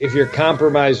If you're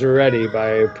compromised already by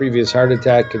a previous heart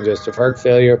attack, congestive heart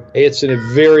failure, it's a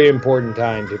very important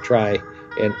time to try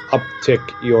and uptick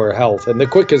your health. And the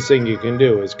quickest thing you can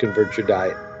do is convert your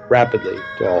diet rapidly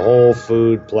to a whole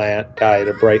food plant diet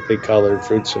of brightly colored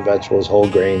fruits and vegetables, whole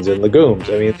grains, and legumes.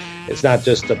 I mean, it's not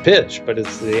just a pitch, but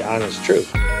it's the honest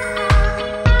truth.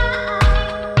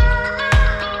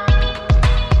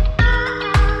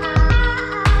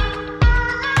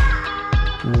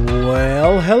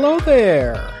 Well, hello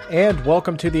there, and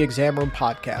welcome to the Exam Room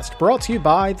Podcast, brought to you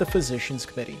by the Physicians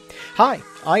Committee. Hi,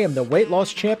 I am the weight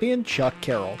loss champion, Chuck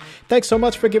Carroll. Thanks so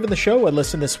much for giving the show a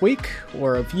listen this week,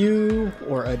 or a view,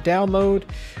 or a download,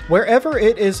 wherever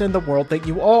it is in the world that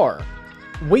you are.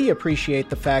 We appreciate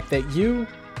the fact that you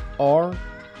are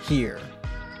here.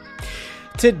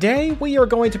 Today, we are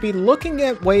going to be looking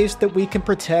at ways that we can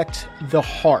protect the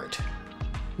heart,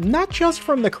 not just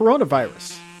from the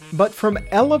coronavirus, but from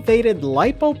elevated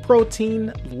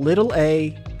lipoprotein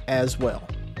a as well.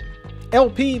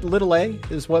 LP(a)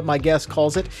 is what my guest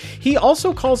calls it. He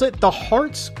also calls it the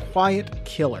heart's quiet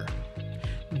killer.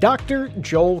 Dr.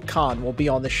 Joel Kahn will be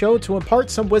on the show to impart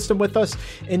some wisdom with us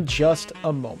in just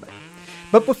a moment.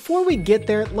 But before we get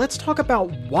there, let's talk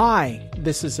about why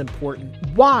this is important,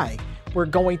 why we're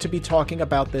going to be talking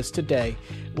about this today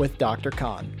with Dr.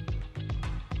 Kahn.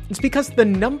 It's because the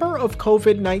number of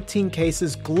COVID-19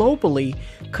 cases globally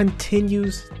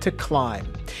continues to climb.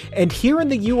 And here in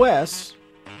the U.S.,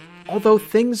 although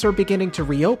things are beginning to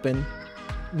reopen,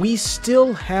 we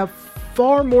still have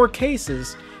far more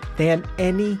cases than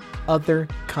any other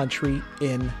country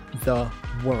in the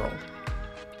world.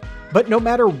 But no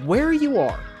matter where you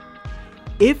are,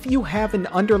 if you have an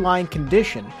underlying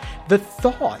condition, the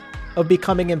thought of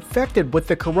becoming infected with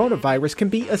the coronavirus can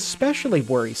be especially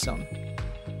worrisome,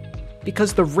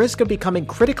 because the risk of becoming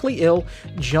critically ill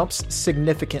jumps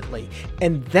significantly,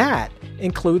 and that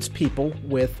includes people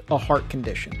with a heart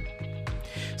condition.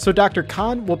 So Dr.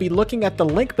 Kahn will be looking at the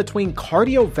link between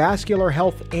cardiovascular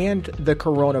health and the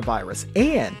coronavirus,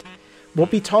 and we'll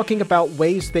be talking about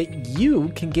ways that you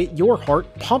can get your heart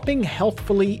pumping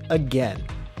healthfully again,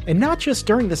 and not just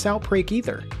during this outbreak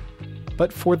either,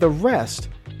 but for the rest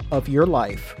of your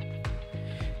life.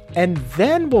 And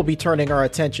then we'll be turning our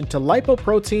attention to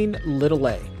lipoprotein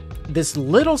a, this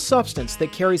little substance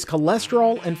that carries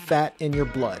cholesterol and fat in your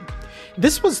blood.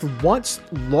 This was once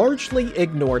largely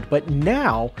ignored, but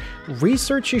now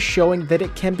research is showing that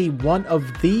it can be one of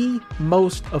the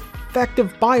most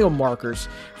effective biomarkers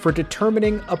for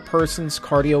determining a person's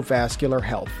cardiovascular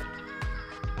health.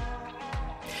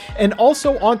 And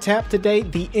also on tap today,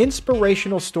 the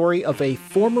inspirational story of a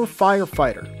former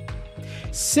firefighter,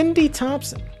 Cindy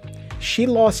Thompson. She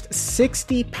lost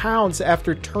 60 pounds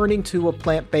after turning to a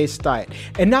plant-based diet.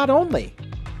 And not only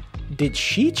did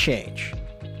she change,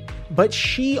 but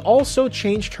she also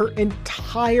changed her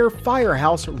entire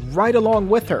firehouse right along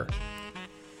with her.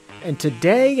 And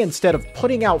today, instead of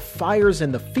putting out fires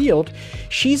in the field,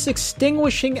 she's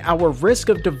extinguishing our risk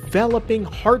of developing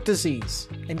heart disease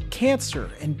and cancer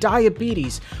and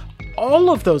diabetes,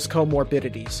 all of those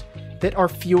comorbidities that are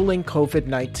fueling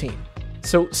COVID-19.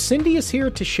 So Cindy is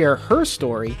here to share her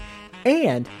story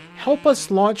and help us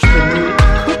launch the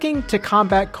new Cooking to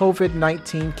Combat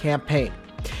COVID-19 campaign.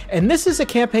 And this is a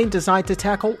campaign designed to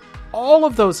tackle all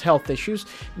of those health issues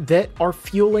that are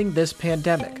fueling this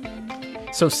pandemic.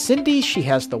 So Cindy, she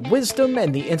has the wisdom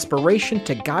and the inspiration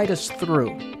to guide us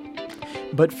through.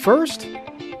 But first,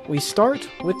 we start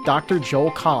with Dr.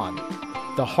 Joel Kahn,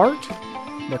 the heart,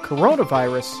 the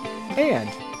coronavirus, and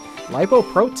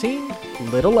lipoprotein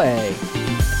a.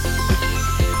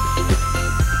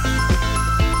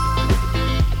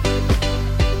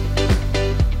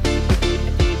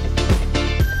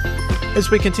 As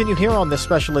we continue here on this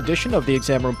special edition of the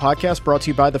Exam Room Podcast, brought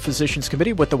to you by the Physicians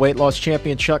Committee with the weight loss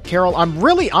champion Chuck Carroll, I'm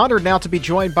really honored now to be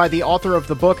joined by the author of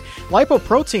the book,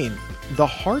 Lipoprotein, The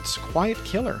Heart's Quiet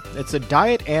Killer. It's a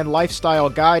diet and lifestyle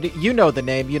guide. You know the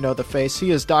name, you know the face.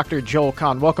 He is Dr. Joel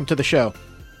Kahn. Welcome to the show.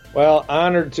 Well,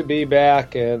 honored to be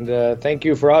back, and thank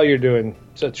you for all you're doing.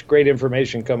 Such great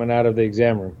information coming out of the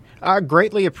exam room. I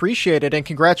greatly appreciate it, and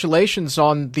congratulations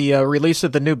on the release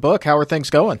of the new book. How are things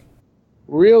going?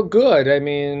 Real good. I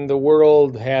mean, the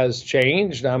world has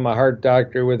changed. I'm a heart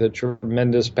doctor with a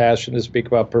tremendous passion to speak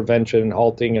about prevention,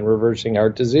 halting, and reversing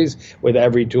heart disease with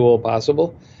every tool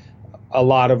possible. A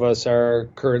lot of us are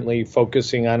currently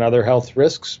focusing on other health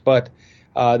risks, but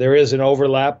there is an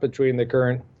overlap between the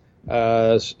current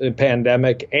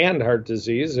pandemic and heart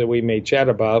disease that we may chat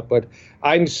about, but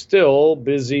I'm still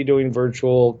busy doing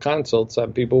virtual consults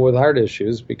on people with heart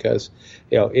issues because,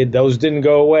 those didn't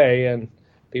go away and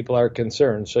people are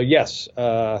concerned. So yes,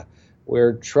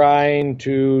 We're trying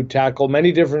to tackle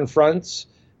many different fronts,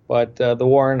 but the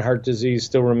war on heart disease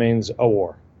still remains a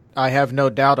war. I have no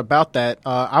doubt about that.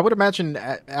 I would imagine,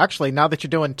 actually, now that you're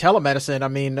doing telemedicine, I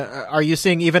mean, are you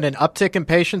seeing even an uptick in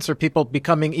patients, or people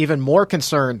becoming even more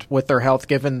concerned with their health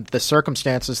given the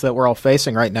circumstances that we're all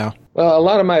facing right now? Well, a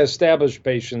lot of my established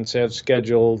patients have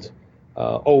scheduled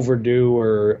overdue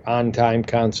or on-time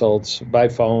consults by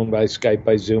phone, by Skype,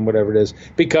 by Zoom, whatever it is,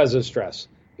 because of stress.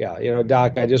 Yeah,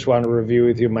 Doc, I just want to review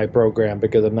with you my program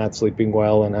because I'm not sleeping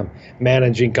well and I'm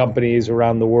managing companies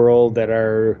around the world that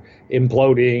are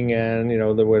imploding and,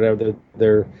 whatever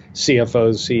their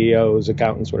CFOs, CEOs,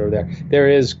 accountants, whatever there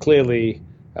is clearly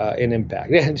an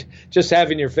impact. And just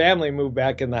having your family move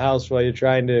back in the house while you're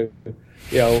trying to,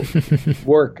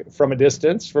 work from a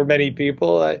distance for many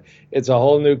people, it's a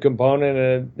whole new component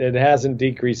and it hasn't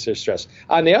decreased their stress.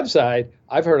 On the upside,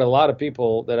 I've heard a lot of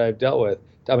people that I've dealt with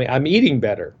tell me I'm eating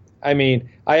better. I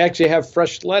mean, I actually have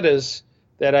fresh lettuce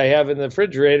that I have in the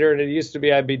refrigerator, and it used to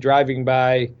be I'd be driving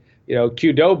by,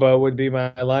 Qdoba would be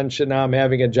my lunch, and now I'm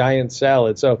having a giant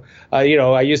salad. So,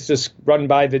 I used to run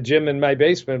by the gym in my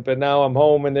basement, but now I'm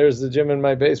home and there's the gym in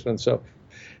my basement. So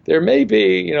there may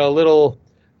be, a little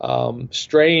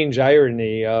strange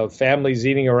irony of families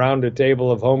eating around a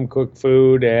table of home-cooked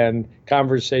food and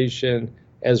conversation,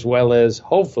 as well as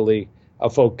hopefully a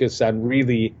focus on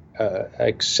really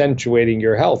accentuating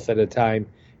your health at a time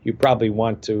you probably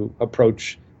want to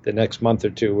approach the next month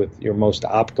or two with your most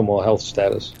optimal health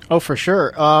status. Oh, for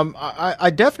sure.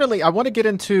 I definitely, I want to get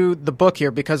into the book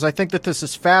here because I think that this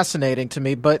is fascinating to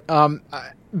me, but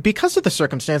because of the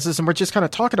circumstances, and we're just kind of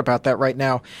talking about that right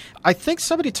now, I think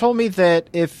somebody told me that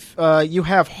if you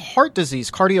have heart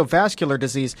disease, cardiovascular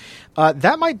disease,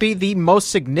 that might be the most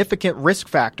significant risk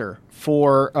factor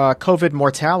for COVID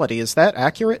mortality. Is that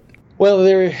accurate? Well,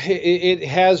 it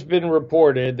has been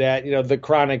reported that, the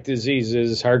chronic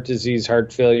diseases, heart disease,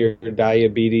 heart failure,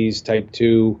 diabetes, type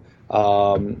 2,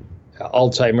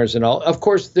 Alzheimer's and all, of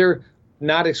course, they're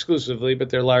not exclusively,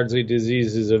 but they're largely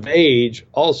diseases of age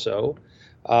also.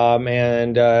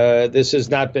 And this has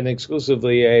not been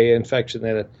exclusively an infection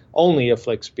that only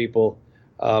afflicts people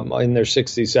in their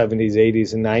 60s, 70s,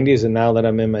 80s, and 90s. And now that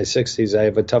I'm in my 60s, I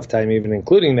have a tough time even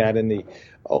including that in the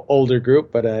older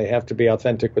group, but I have to be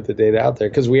authentic with the data out there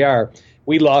because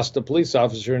we lost a police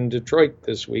officer in Detroit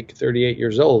this week, 38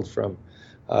 years old, from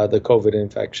the COVID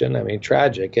infection. I mean,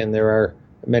 tragic. And there are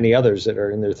many others that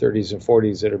are in their 30s and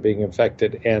 40s that are being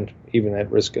infected and even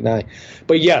at risk of dying.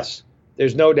 But yes,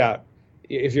 there's no doubt.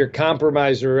 If you're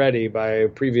compromised already by a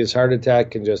previous heart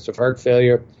attack, congestive heart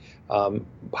failure,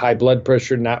 high blood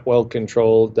pressure not well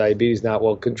controlled, diabetes not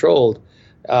well controlled,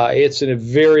 it's a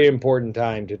very important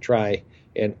time to try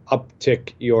and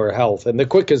uptick your health. And the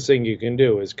quickest thing you can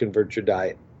do is convert your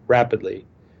diet rapidly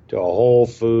to a whole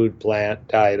food plant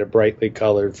diet of brightly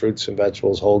colored fruits and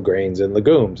vegetables, whole grains, and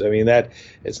legumes. I mean, that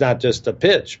it's not just a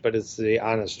pitch, but it's the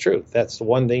honest truth. That's the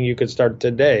one thing you could start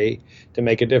today to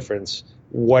make a difference,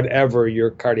 whatever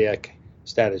your cardiac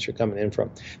status you're coming in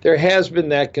from. There has been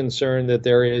that concern that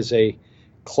there is a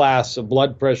class of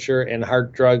blood pressure and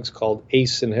heart drugs called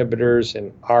ACE inhibitors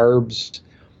and ARBs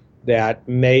that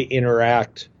may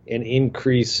interact and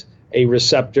increase a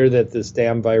receptor that this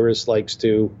damn virus likes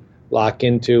to lock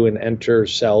into and enter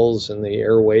cells in the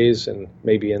airways and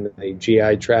maybe in the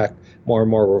GI tract. More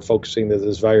and more we're focusing that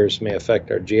this virus may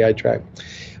affect our GI tract.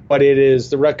 But it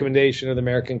is the recommendation of the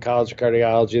American College of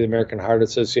Cardiology, the American Heart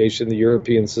Association, the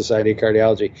European Society of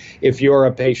Cardiology. If you're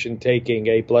a patient taking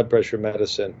a blood pressure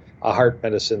medicine, a heart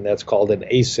medicine that's called an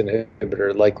ACE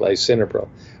inhibitor like lisinopril,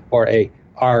 or a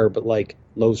ARB like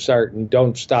losartan,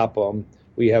 don't stop them.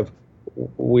 We have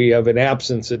an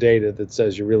absence of data that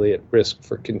says you're really at risk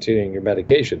for continuing your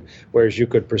medication, whereas you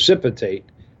could precipitate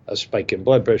a spike in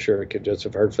blood pressure or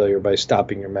congestive heart failure by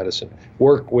stopping your medicine.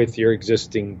 Work with your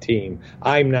existing team.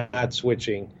 I'm not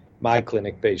switching my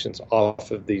clinic patients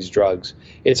off of these drugs.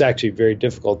 It's actually very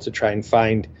difficult to try and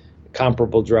find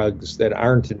comparable drugs that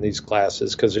aren't in these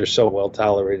classes because they're so well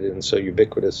tolerated and so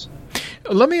ubiquitous.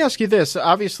 Let me ask you this.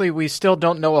 Obviously, we still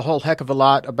don't know a whole heck of a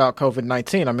lot about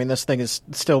COVID-19. I mean, this thing is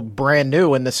still brand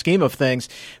new in the scheme of things.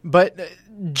 But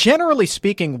generally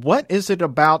speaking, what is it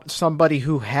about somebody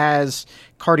who has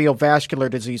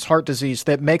cardiovascular disease, heart disease,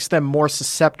 that makes them more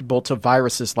susceptible to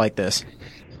viruses like this?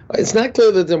 It's not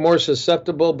clear that they're more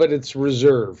susceptible, but it's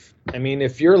reserve. I mean,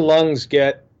 if your lungs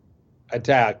get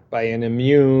attacked by an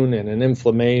immune and an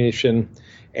inflammation,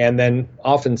 and then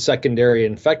often secondary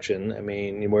infection, I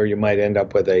mean, where you might end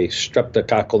up with a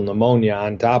streptococcal pneumonia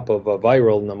on top of a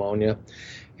viral pneumonia.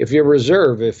 If you're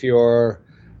reserve, if you're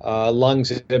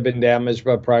lungs have been damaged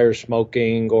by prior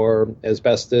smoking or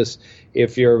asbestos,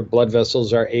 if your blood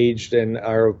vessels are aged and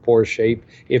are of poor shape,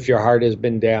 if your heart has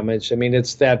been damaged. I mean,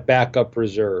 it's that backup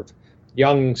reserve.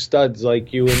 Young studs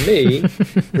like you and me,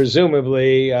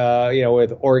 presumably,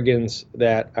 with organs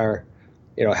that are,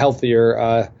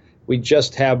 healthier, we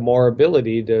just have more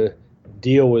ability to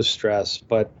deal with stress.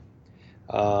 But,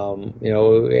 and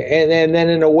then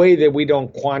in a way that we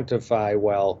don't quantify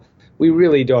well, we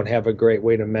really don't have a great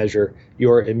way to measure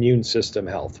your immune system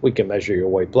health. We can measure your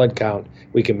white blood count.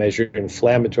 We can measure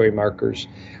inflammatory markers.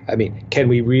 I mean, can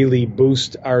we really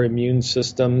boost our immune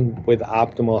system with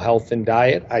optimal health and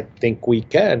diet? I think we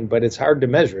can, but it's hard to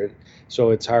measure it. So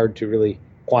it's hard to really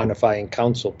quantify and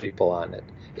counsel people on it.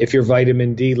 If your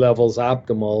vitamin D level's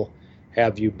optimal,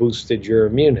 have you boosted your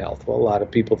immune health? Well, a lot of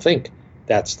people think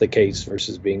that's the case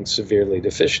versus being severely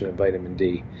deficient in vitamin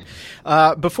D.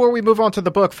 Before we move on to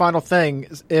the book, final thing,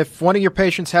 if one of your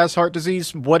patients has heart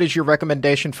disease, what is your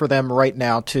recommendation for them right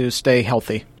now to stay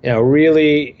healthy?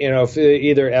 Really, if they're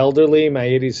either elderly, my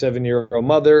 87-year-old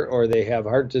mother, or they have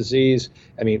heart disease,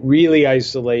 I mean, really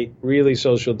isolate, really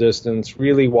social distance,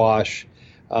 really wash.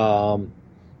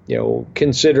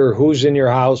 Consider who's in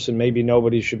your house, and maybe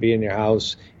nobody should be in your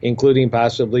house, including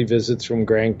possibly visits from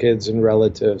grandkids and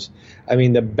relatives. I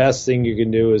mean, the best thing you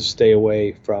can do is stay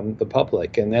away from the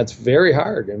public, and that's very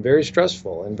hard and very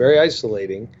stressful and very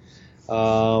isolating.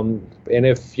 And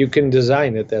if you can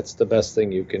design it, that's the best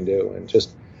thing you can do. And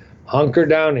just hunker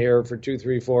down here for 2,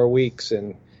 3, 4 weeks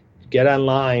and get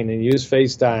online and use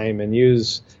FaceTime and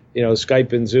use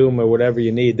Skype and Zoom or whatever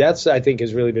you need. That's, I think,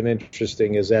 has really been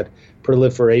interesting, is that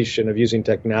proliferation of using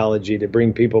technology to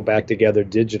bring people back together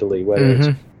digitally, whether it's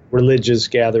religious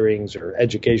gatherings or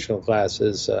educational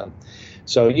classes.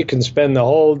 So you can spend the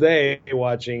whole day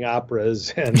watching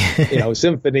operas and,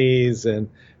 symphonies, and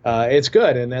it's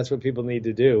good. And that's what people need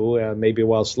to do, maybe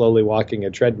while slowly walking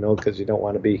a treadmill, because you don't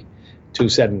want to be too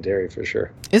sedentary, for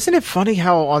sure. Isn't it funny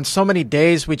how on so many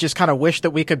days we just kind of wish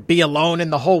that we could be alone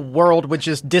and the whole world would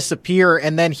just disappear?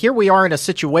 And then here we are in a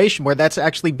situation where that's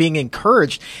actually being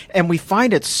encouraged, and we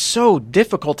find it so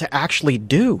difficult to actually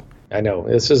do. I know.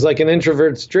 This is like an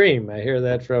introvert's dream. I hear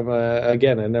that from,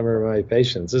 again, a number of my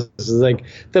patients. This is like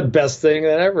the best thing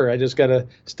that ever. I just got to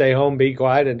stay home, be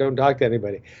quiet, and don't talk to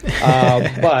anybody.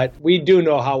 But we do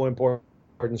know how important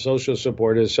social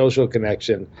support is, social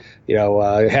connection,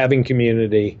 having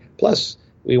community. Plus,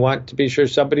 we want to be sure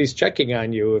somebody's checking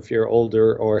on you if you're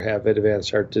older or have advanced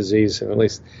heart disease, and at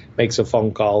least makes a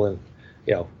phone call and,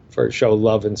 for show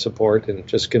love and support, and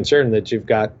just concern that you've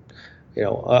got,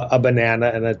 a banana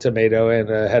and a tomato and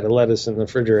a head of lettuce in the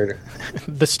refrigerator.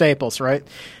 The staples, right?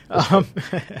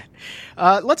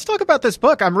 Let's talk about this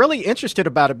book. I'm really interested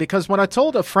about it because when I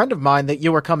told a friend of mine that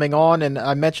you were coming on and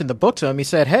I mentioned the book to him, he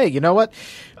said, hey, you know what?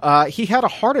 He had a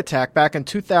heart attack back in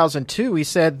 2002. He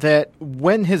said that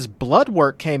when his blood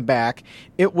work came back,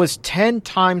 it was 10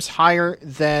 times higher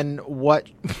than what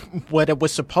it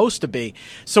was supposed to be.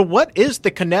 So what is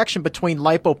the connection between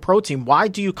lipoprotein? Why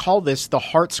do you call this the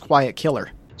heart's quiet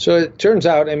killer? So it turns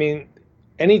out,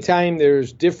 anytime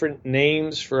there's different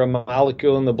names for a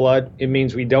molecule in the blood, it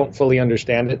means we don't fully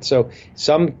understand it. So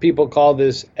some people call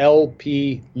this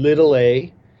LP little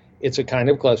a. It's a kind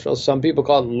of cholesterol. Some people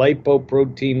call it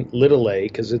lipoprotein little a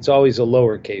because it's always a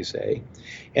lowercase a.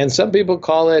 And some people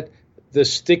call it the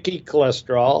sticky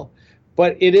cholesterol.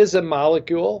 But it is a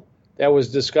molecule that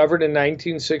was discovered in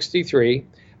 1963.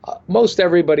 Most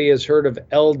everybody has heard of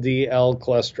LDL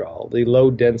cholesterol, the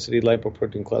low-density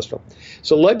lipoprotein cholesterol.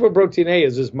 So lipoprotein A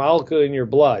is this molecule in your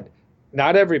blood.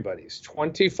 Not everybody's.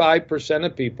 25%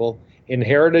 of people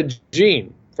inherit a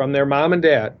gene from their mom and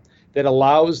dad that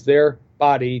allows their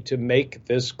body to make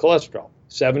this cholesterol.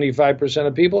 75%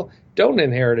 of people don't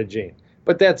inherit a gene.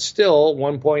 But that's still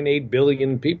 1.8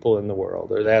 billion people in the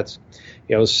world, or that's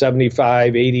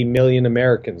 75, 80 million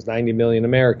Americans, 90 million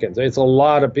Americans. It's a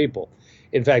lot of people.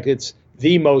 In fact, it's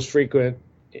the most frequent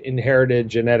inherited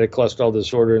genetic cholesterol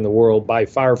disorder in the world by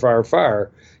far, far,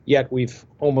 far, yet we've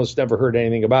almost never heard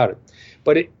anything about it.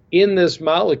 But in this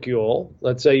molecule,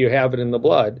 let's say you have it in the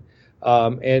blood,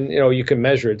 and you can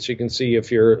measure it, so you can see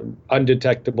if you're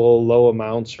undetectable, low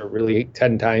amounts, or really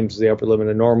 10 times the upper limit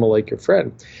of normal like your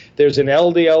friend. There's an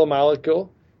LDL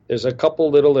molecule. There's a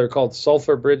couple they're called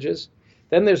sulfur bridges.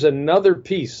 Then there's another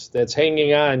piece that's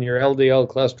hanging on your LDL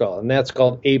cholesterol, and that's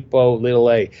called apo little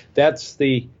a. That's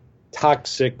the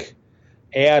toxic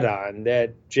add-on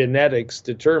that genetics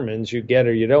determines you get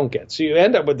or you don't get. So you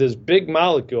end up with this big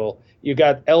molecule. You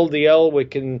got LDL,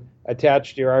 which can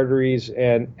attach to your arteries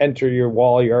and enter your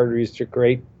wall, your arteries, to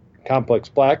create complex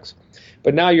plaques.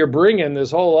 But now you're bringing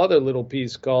this whole other little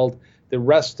piece called the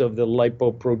rest of the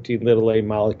lipoprotein little a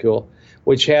molecule,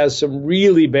 which has some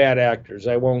really bad actors.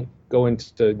 I won't go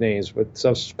into names, but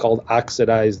stuff's called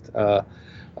oxidized PL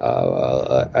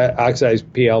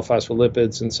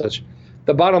phospholipids and such.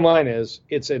 The bottom line is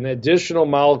it's an additional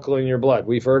molecule in your blood.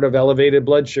 We've heard of elevated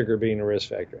blood sugar being a risk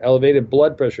factor, elevated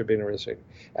blood pressure being a risk factor,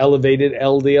 elevated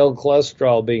LDL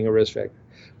cholesterol being a risk factor.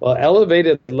 Well,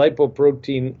 elevated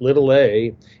lipoprotein little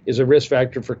a is a risk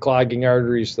factor for clogging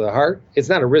arteries to the heart. It's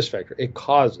not a risk factor. It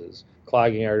causes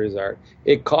clogging arteries to the heart.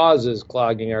 It causes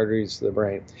clogging arteries to the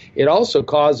brain. It also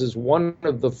causes one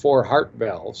of the 4 heart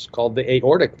valves called the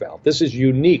aortic valve. This is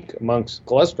unique amongst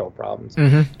cholesterol problems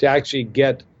to actually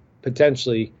get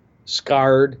potentially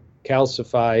scarred,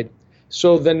 calcified.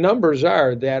 So the numbers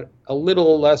are that a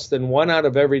little less than 1 out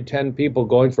of every 10 people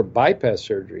going for bypass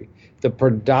surgery, the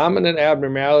predominant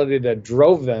abnormality that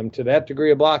drove them to that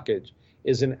degree of blockage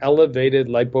is an elevated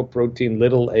lipoprotein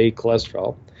little a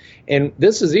cholesterol. And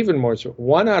this is even more so.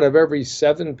 1 out of every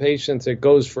 7 patients that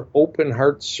goes for open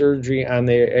heart surgery on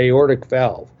the aortic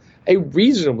valve, a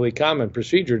reasonably common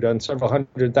procedure done several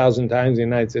 100,000 times in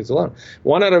the United States alone,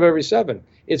 1 out of every 7,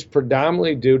 it's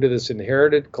predominantly due to this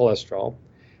inherited cholesterol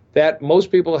that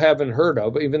most people haven't heard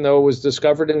of, even though it was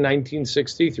discovered in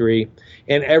 1963.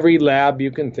 And every lab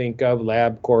you can think of,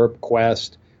 LabCorp,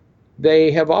 Quest,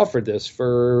 they have offered this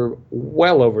for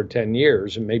well over 10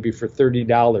 years and maybe for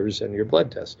 $30 in your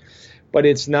blood test. But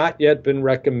it's not yet been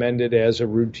recommended as a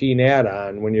routine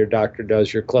add-on when your doctor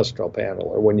does your cholesterol panel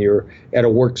or when you're at a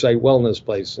worksite wellness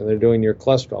place and they're doing your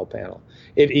cholesterol panel.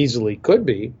 It easily could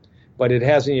be, but it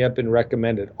hasn't yet been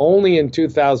recommended. Only in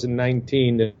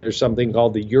 2019, there's something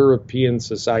called the European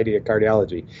Society of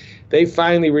Cardiology. They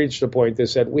finally reached a point, they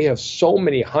said, we have so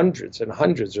many hundreds and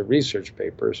hundreds of research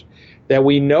papers that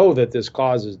we know that this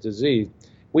causes disease.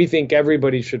 We think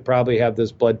everybody should probably have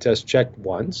this blood test checked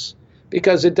once,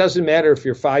 because it doesn't matter if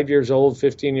you're 5 years old,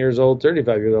 15 years old,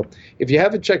 35 years old. If you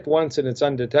have it checked once and it's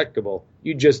undetectable,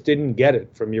 you just didn't get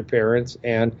it from your parents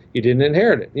and you didn't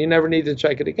inherit it. You never need to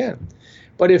check it again.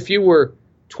 But if you were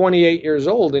 28 years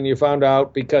old and you found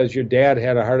out because your dad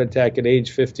had a heart attack at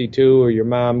age 52 or your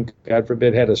mom, God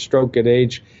forbid, had a stroke at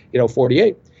age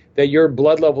 48, that your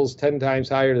blood level's 10 times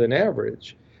higher than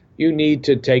average, you need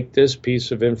to take this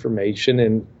piece of information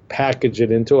and package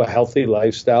it into a healthy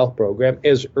lifestyle program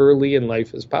as early in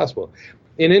life as possible.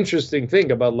 An interesting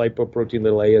thing about lipoprotein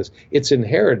little a is it's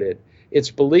inherited.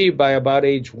 It's believed by about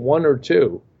age 1 or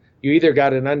 2. You either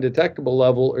got an undetectable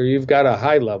level or you've got a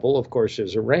high level. Of course,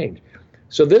 there's a range.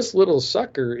 So this little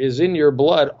sucker is in your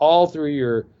blood all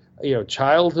through your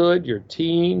childhood, your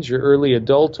teens, your early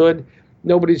adulthood.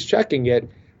 Nobody's checking it.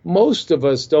 Most of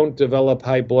us don't develop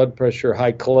high blood pressure,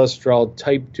 high cholesterol,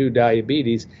 type 2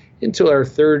 diabetes until our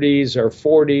 30s or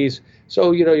 40s.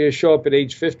 So, you show up at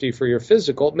age 50 for your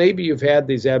physical. Maybe you've had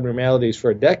these abnormalities for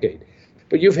a decade,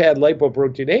 but you've had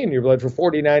lipoprotein A in your blood for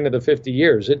 49 of the 50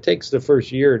 years. It takes the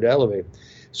first year to elevate.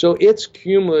 So it's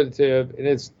cumulative and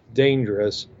it's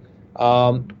dangerous.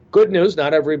 Good news,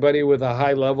 not everybody with a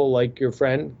high level like your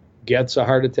friend gets a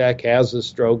heart attack, has a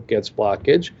stroke, gets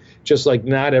blockage, just like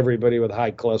not everybody with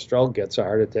high cholesterol gets a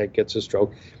heart attack, gets a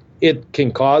stroke. It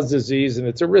can cause disease and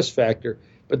it's a risk factor,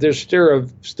 but there's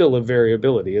still a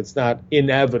variability. It's not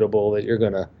inevitable that you're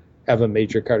going to have a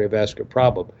major cardiovascular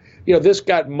problem. This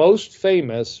got most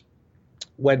famous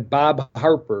when Bob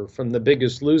Harper from The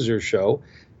Biggest Loser show,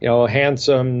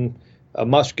 handsome,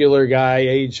 muscular guy,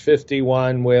 age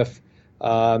 51 with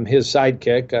his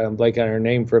sidekick, I'm blanking on her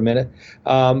name for a minute,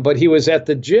 but he was at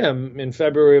the gym in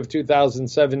February of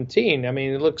 2017. I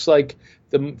mean, it looks like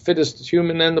the fittest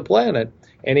human on the planet,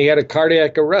 and he had a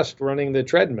cardiac arrest running the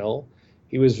treadmill.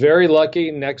 He was very lucky.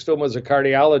 Next to him was a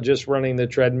cardiologist running the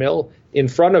treadmill. In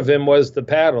front of him was the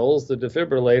paddles, the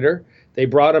defibrillator. They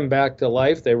brought him back to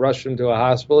life. They rushed him to a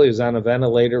hospital. He was on a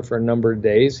ventilator for a number of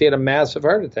days. He had a massive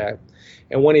heart attack.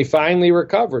 And when he finally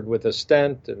recovered with a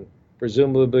stent and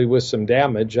presumably with some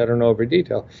damage, I don't know every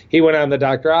detail, he went on the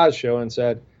Dr. Oz show and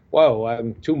said, whoa,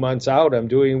 I'm 2 months out. I'm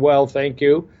doing well, thank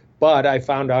you. But I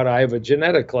found out I have a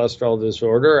genetic cholesterol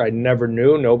disorder. I never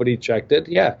knew. Nobody checked it.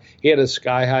 Yeah, he had a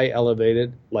sky-high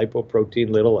elevated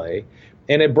lipoprotein little a,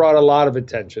 and it brought a lot of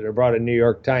attention. It brought a New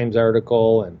York Times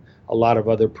article and a lot of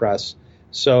other press.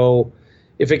 So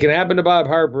if it can happen to Bob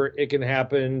Harper, it can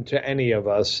happen to any of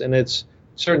us. And it's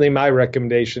certainly my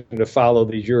recommendation to follow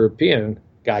the European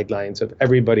guidelines of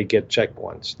everybody get checked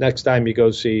once. Next time you go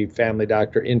see family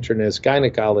doctor, internist,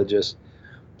 gynecologist,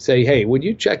 say, hey, would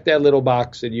you check that little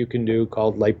box that you can do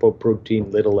called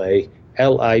lipoprotein little a,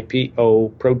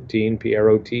 Lipo protein,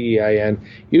 Protein,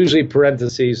 usually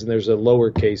parentheses, and there's a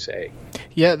lowercase a.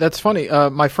 Yeah, that's funny.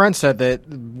 My friend said that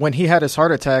when he had his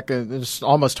heart attack, it was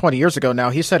almost 20 years ago now,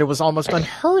 he said it was almost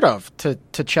unheard of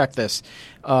to check this.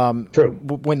 True.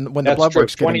 When the That's blood true.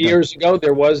 work's 20 years ago,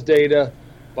 there was data,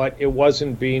 but it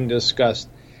wasn't being discussed.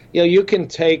 You can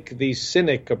take the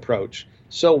cynic approach.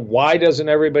 So why doesn't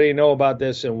everybody know about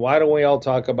this, and why don't we all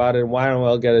talk about it, and why don't we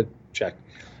all get it checked?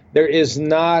 There is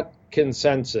not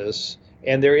consensus,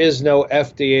 and there is no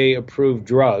FDA-approved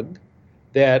drug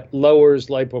that lowers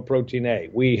lipoprotein A.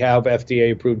 We have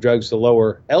FDA-approved drugs to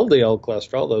lower LDL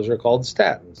cholesterol. Those are called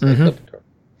statins. Like Lipoprotein.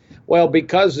 Well,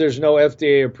 because there's no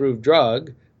FDA-approved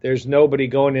drug, there's nobody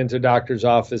going into doctors'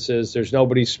 offices. There's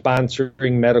nobody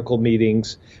sponsoring medical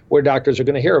meetings where doctors are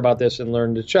going to hear about this and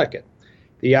learn to check it.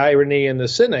 The irony and the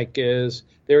cynic is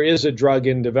there is a drug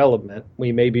in development.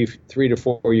 We may be 3 to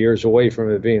 4 years away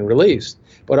from it being released.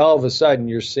 But all of a sudden,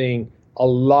 you're seeing a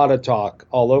lot of talk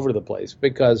all over the place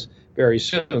because very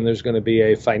soon there's going to be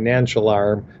a financial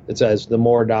arm that says the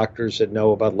more doctors that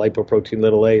know about lipoprotein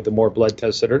little a, the more blood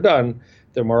tests that are done,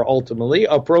 the more ultimately,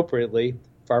 appropriately,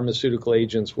 pharmaceutical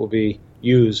agents will be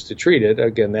used to treat it.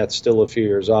 Again, that's still a few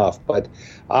years off. But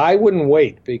I wouldn't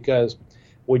wait, because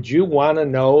would you want to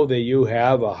know that you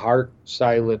have a heart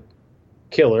silent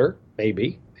killer?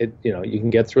 Maybe. You can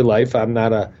get through life. I'm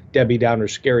not a Debbie Downer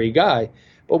scary guy.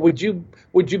 But would you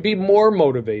be more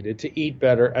motivated to eat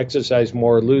better, exercise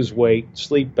more, lose weight,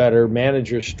 sleep better, manage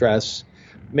your stress,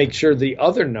 make sure the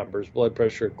other numbers, blood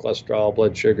pressure, cholesterol,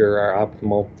 blood sugar, are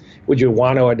optimal? Would you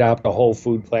want to adopt a whole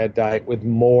food plant diet with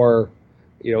more,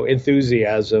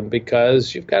 enthusiasm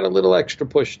because you've got a little extra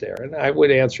push there? And I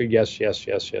would answer yes, yes,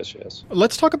 yes, yes, yes.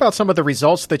 Let's talk about some of the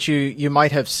results that you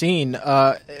might have seen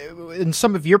in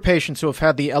some of your patients who have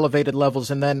had the elevated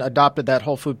levels and then adopted that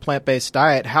whole food plant-based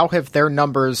diet. How have their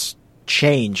numbers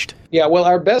changed? Yeah, well,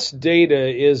 our best data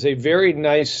is a very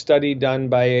nice study done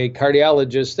by a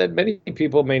cardiologist that many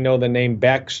people may know the name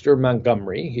Baxter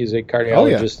Montgomery. He's a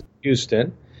cardiologist in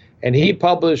Houston. And he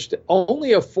published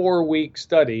only a 4-week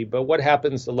study, but what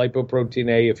happens to lipoprotein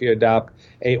A if you adopt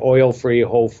a oil-free,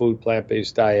 whole food,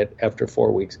 plant-based diet after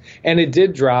 4 weeks? And it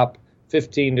did drop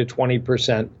 15 to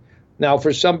 20%. Now,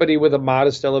 for somebody with a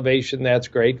modest elevation, that's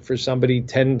great. For somebody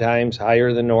 10 times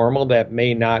higher than normal, that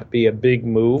may not be a big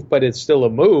move, but it's still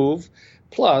a move.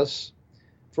 Plus,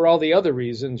 for all the other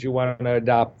reasons, you want to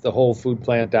adopt the whole food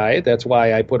plant diet. That's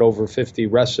why I put over 50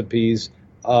 recipes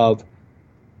of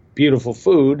beautiful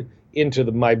food into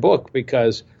my book,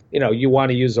 because you want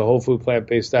to use a whole food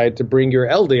plant-based diet to bring your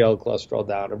LDL cholesterol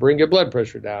down, and bring your blood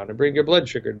pressure down, and bring your blood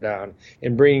sugar down,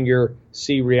 and bring your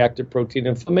C-reactive protein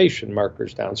inflammation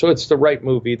markers down. So it's the right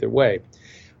move either way.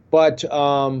 But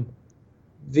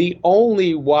the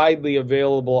only widely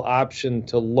available option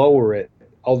to lower it,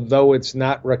 although it's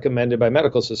not recommended by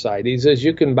medical societies, is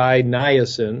you can buy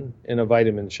niacin in a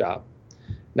vitamin shop.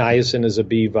 Niacin is a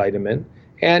B vitamin,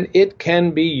 and it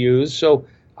can be used. So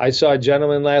I saw a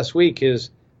gentleman last week,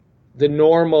 the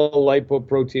normal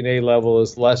lipoprotein A level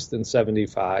is less than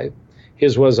 75.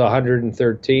 His was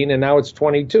 113, and now it's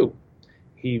 22.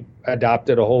 He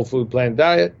adopted a whole food plant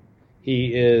diet.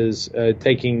 He is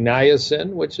taking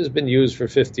niacin, which has been used for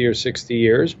 50 or 60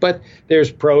 years, but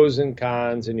there's pros and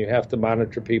cons, and you have to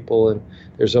monitor people, and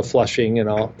there's a flushing and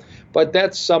all. But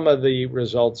that's some of the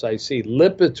results I see.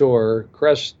 Lipitor,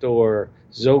 Crestor,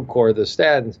 Zocor, the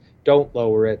statins, don't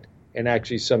lower it and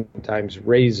actually sometimes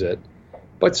raise it.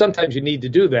 But sometimes you need to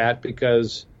do that,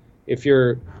 because if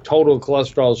your total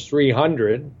cholesterol is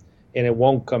 300 and it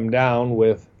won't come down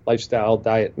with lifestyle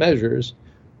diet measures,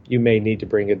 you may need to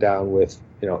bring it down with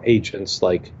agents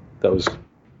like those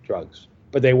drugs.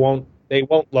 But they won't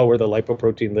lower the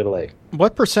lipoprotein little a.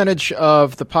 What percentage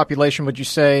of the population would you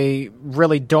say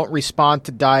really don't respond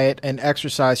to diet and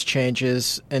exercise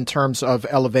changes in terms of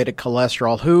elevated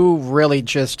cholesterol? Who really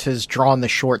just has drawn the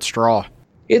short straw?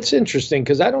 It's interesting,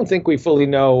 because I don't think we fully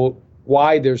know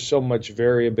why there's so much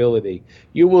variability.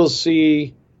 You will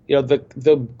see,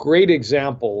 the great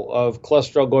example of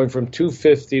cholesterol going from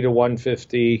 250 to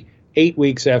 150 8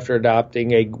 weeks after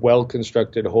adopting a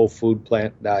well-constructed whole food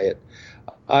plant diet.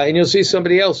 And you'll see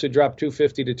somebody else who dropped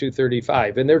 250 to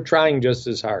 235, and they're trying just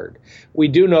as hard. We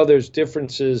do know there's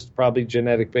differences, probably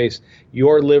genetic based.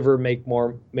 Your liver may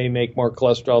make more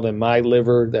cholesterol than my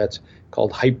liver. That's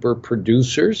called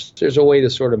hyperproducers. There's a way to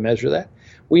sort of measure that.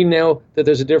 We know that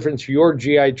there's a difference. Your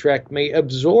GI tract may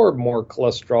absorb more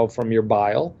cholesterol from your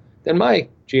bile than my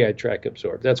GI tract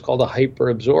absorbs. That's called a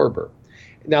hyperabsorber.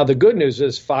 Now, the good news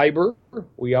is fiber.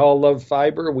 We all love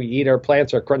fiber. We eat our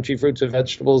plants, our crunchy fruits and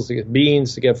vegetables, to get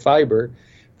beans to get fiber.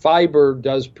 Fiber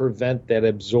does prevent that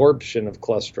absorption of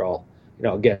cholesterol.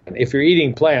 again, if you're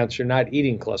eating plants, you're not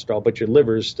eating cholesterol, but your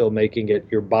liver is still making it.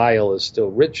 Your bile is still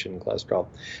rich in cholesterol.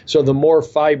 So the more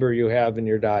fiber you have in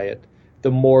your diet,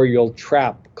 the more you'll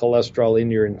trap cholesterol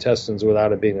in your intestines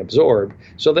without it being absorbed.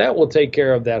 So that will take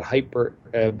care of that hyper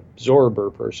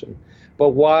absorber person. But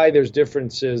why there's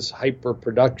differences,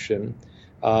 hyperproduction,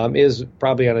 is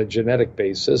probably on a genetic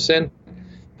basis. And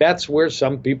that's where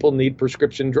some people need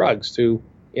prescription drugs to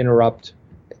interrupt.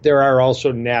 There are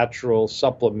also natural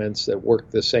supplements that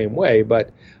work the same way, but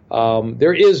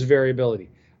there is variability.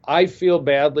 I feel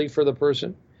badly for the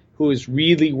person who is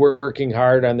really working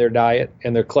hard on their diet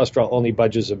and their cholesterol only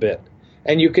budges a bit.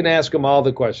 And you can ask them all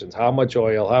the questions: how much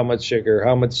oil, how much sugar,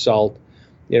 how much salt,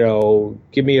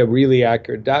 give me a really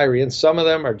accurate diary. And some of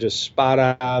them are just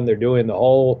spot on. They're doing the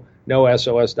whole no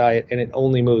SOS diet, and it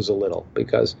only moves a little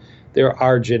because there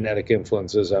are genetic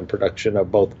influences on production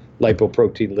of both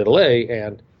lipoprotein little a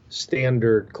and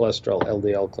standard cholesterol,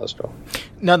 LDL cholesterol.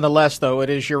 Nonetheless, though, it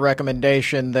is your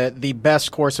recommendation that the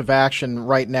best course of action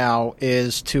right now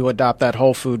is to adopt that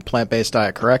whole food plant-based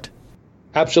diet, correct?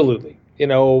 Absolutely.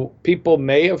 People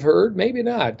may have heard, maybe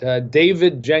not.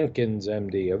 David Jenkins,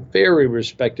 MD, a very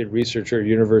respected researcher at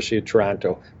University of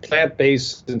Toronto,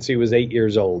 plant-based since he was 8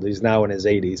 years old. He's now in his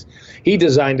 80s. He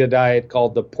designed a diet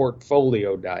called the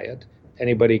Portfolio Diet.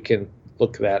 Anybody can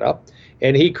look that up.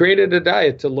 And he created a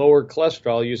diet to lower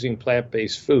cholesterol using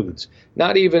plant-based foods.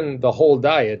 Not even the whole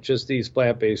diet, just these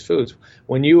plant-based foods.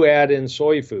 When you add in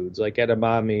soy foods like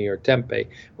edamame or tempeh,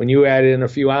 when you add in a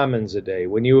few almonds a day,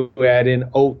 when you add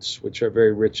in oats, which are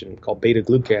very rich in called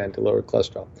beta-glucan to lower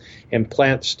cholesterol, and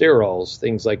plant sterols,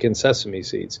 things like in sesame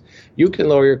seeds, you can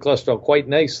lower your cholesterol quite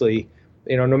nicely,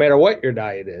 no matter what your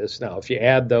diet is. Now, if you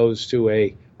add those to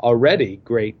a already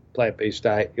great plant-based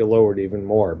diet, you'll lower it even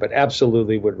more. But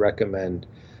absolutely would recommend,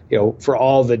 for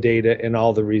all the data and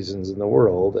all the reasons in the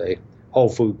world, a whole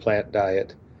food plant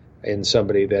diet in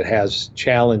somebody that has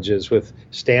challenges with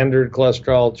standard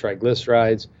cholesterol,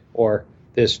 triglycerides, or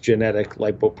this genetic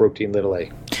lipoprotein little a.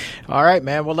 All right,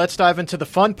 man. Well, let's dive into the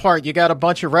fun part. You got a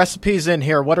bunch of recipes in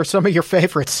here. What are some of your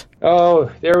favorites?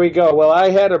 Oh, there we go. Well, I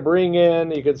had to bring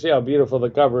in, you can see how beautiful the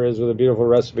cover is with a beautiful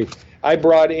recipe. I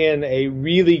brought in a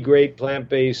really great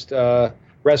plant-based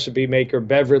recipe maker,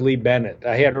 Beverly Bennett.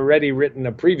 I had already written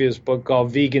a previous book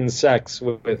called Vegan Sex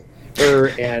with her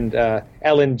and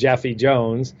Ellen Jaffe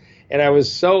Jones, and I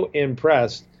was so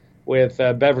impressed with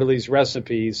Beverly's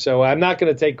recipes. So I'm not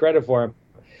going to take credit for them.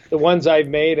 The ones I've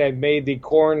made the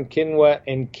corn, quinoa,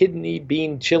 and kidney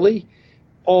bean chili.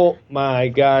 Oh my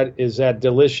God, is that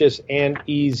delicious and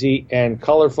easy and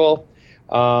colorful.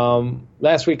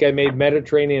 Last week I made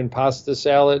Mediterranean pasta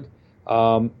salad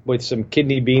with some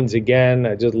kidney beans again.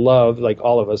 I just love, like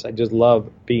all of us, I just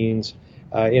love beans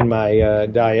in my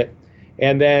diet.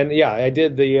 And then, I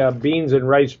did the beans and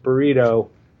rice burrito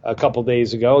a couple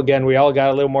days ago. Again, we all got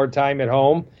a little more time at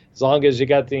home as long as you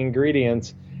got the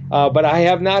ingredients. But I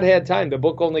have not had time. The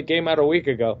book only came out a week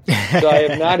ago. So I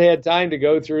have not had time to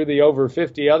go through the over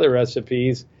 50 other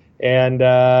recipes. And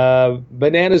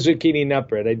banana zucchini nut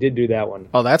bread. I did do that one.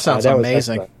 Oh, that sounds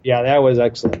amazing. Yeah, that was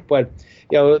excellent. But,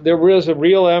 there was a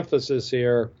real emphasis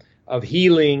here of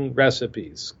healing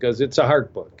recipes because it's a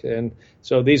heart book. And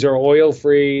so these are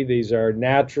oil-free. These are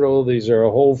natural. These are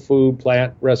whole food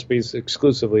plant recipes,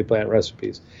 exclusively plant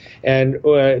recipes. And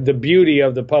the beauty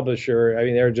of the publisher,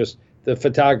 they're just, the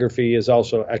photography is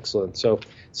also excellent. So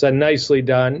it's a nicely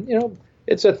done,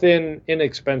 it's a thin,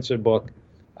 inexpensive book.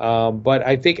 But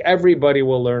I think everybody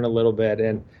will learn a little bit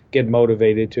and get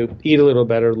motivated to eat a little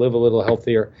better, live a little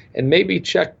healthier, and maybe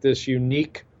check this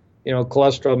unique,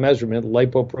 cholesterol measurement,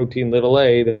 lipoprotein little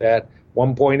a, that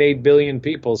 1.8 billion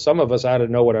people, some of us ought to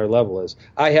know what our level is.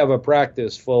 I have a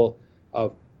practice full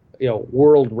of,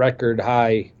 world record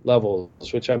high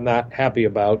levels, which I'm not happy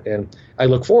about. And I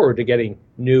look forward to getting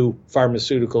new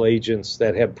pharmaceutical agents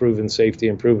that have proven safety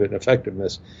and proven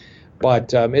effectiveness.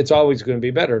 But it's always going to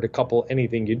be better to couple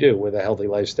anything you do with a healthy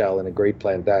lifestyle and a great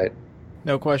plant diet.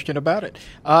 No question about it.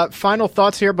 Final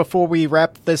thoughts here before we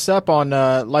wrap this up on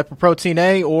lipoprotein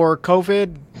A or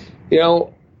COVID?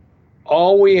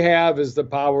 All we have is the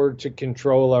power to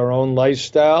control our own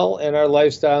lifestyle, and our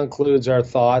lifestyle includes our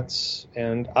thoughts.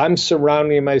 And I'm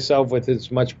surrounding myself with as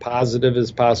much positive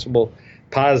as possible.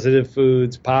 Positive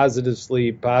foods, positive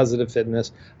sleep, positive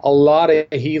fitness, a lot of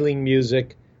healing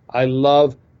music. I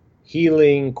love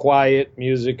healing, quiet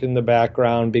music in the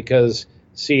background because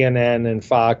CNN and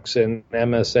Fox and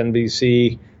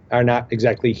MSNBC are not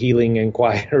exactly healing and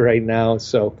quiet right now.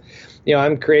 So,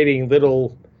 I'm creating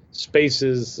little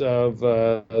spaces of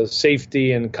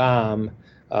safety and calm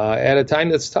at a time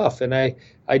that's tough. And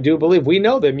I I do believe we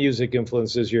know that music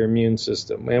influences your immune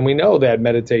system, and we know that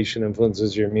meditation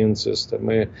influences your immune system,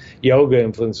 yoga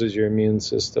influences your immune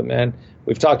system, and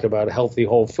we've talked about healthy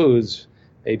whole foods,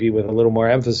 maybe with a little more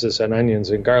emphasis on onions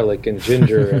and garlic and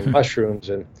ginger and mushrooms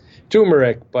and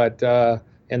turmeric, but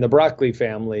and the broccoli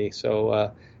family.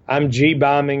 So I'm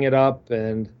G-bombing it up,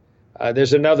 and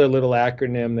there's another little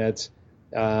acronym that's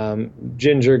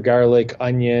ginger, garlic,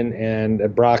 onion, and a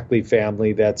broccoli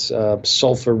family that's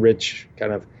sulfur-rich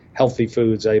kind of healthy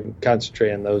foods. I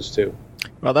concentrate on those two.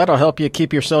 Well, that'll help you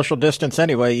keep your social distance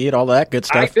anyway. You eat all that good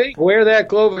stuff. I think wear that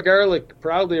clove of garlic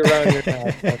proudly around your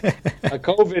mouth. A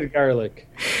COVID garlic.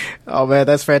 Oh, man,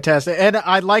 that's fantastic. And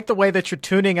I like the way that you're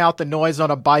tuning out the noise on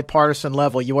a bipartisan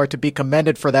level. You are to be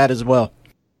commended for that as well.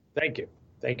 Thank you.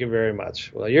 Thank you very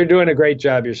much. Well, you're doing a great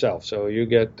job yourself, so you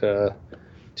get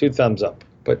 2 thumbs up,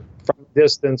 but from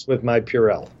distance with my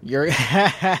Purell. You're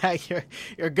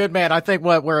a good man. I think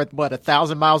we're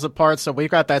 1,000 miles apart, so we've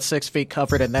got that 6 feet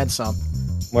covered and then some.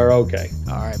 We're okay.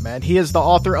 All right, man. He is the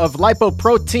author of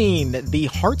Lipoprotein, the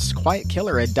Heart's Quiet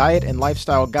Killer, a diet and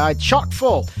lifestyle guide chock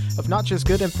full of not just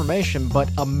good information, but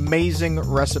amazing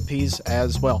recipes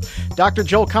as well. Dr.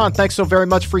 Joel Kahn, thanks so very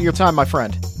much for your time, my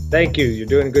friend. Thank you. You're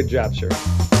doing a good job, sir.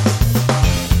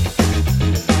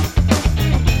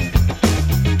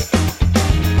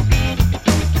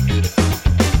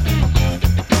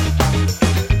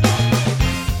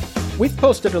 We've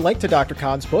posted a link to Dr.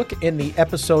 Kahn's book in the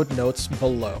episode notes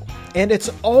below, and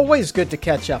it's always good to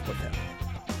catch up with him.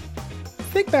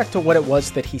 Think back to what it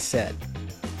was that he said.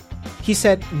 He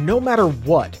said, no matter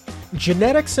what,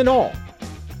 genetics and all,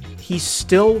 he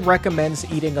still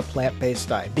recommends eating a plant-based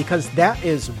diet because that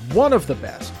is one of the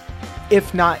best,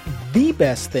 if not the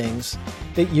best things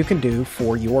that you can do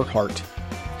for your heart.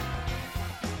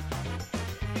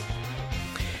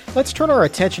 Let's turn our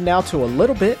attention now to a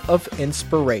little bit of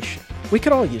inspiration. We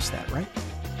could all use that, right?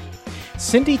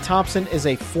 Cindy Thompson is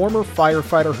a former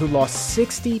firefighter who lost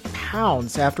 60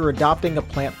 pounds after adopting a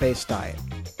plant-based diet.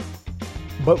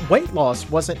 But weight loss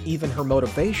wasn't even her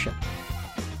motivation.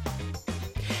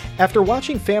 After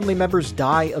watching family members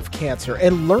die of cancer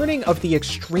and learning of the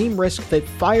extreme risk that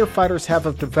firefighters have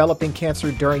of developing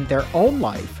cancer during their own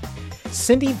life,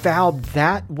 Cindy vowed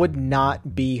that would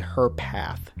not be her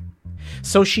path.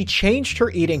 So she changed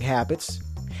her eating habits,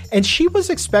 and she was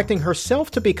expecting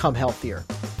herself to become healthier.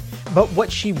 But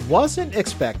what she wasn't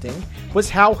expecting was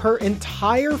how her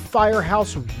entire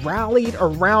firehouse rallied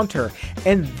around her,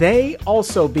 and they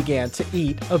also began to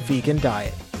eat a vegan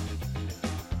diet.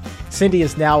 Cindy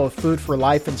is now a Food for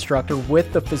Life instructor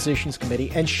with the Physicians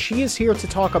Committee, and she is here to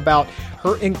talk about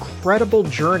her incredible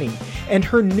journey and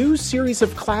her new series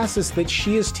of classes that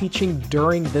she is teaching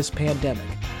during this pandemic.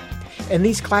 And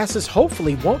these classes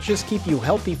hopefully won't just keep you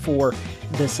healthy for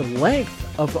this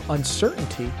length of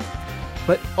uncertainty,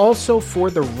 but also for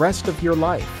the rest of your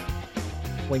life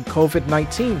when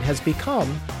COVID-19 has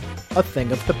become a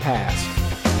thing of the past.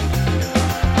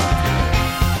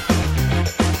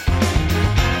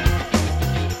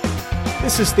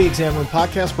 This is the Exam Room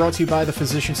Podcast, brought to you by the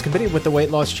Physicians Committee with the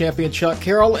weight loss champion, Chuck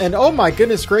Carroll. And oh my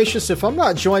goodness gracious, if I'm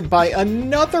not joined by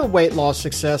another weight loss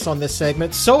success on this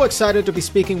segment, so excited to be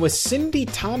speaking with Cindy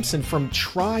Thompson from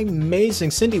Try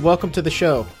Mazing. Cindy, welcome to the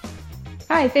show.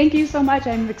 Hi, thank you so much.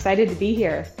 I'm excited to be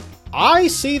here. I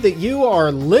see that you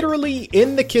are literally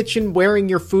in the kitchen wearing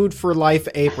your Food for Life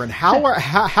apron.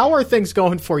 How are things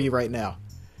going for you right now?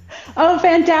 Oh,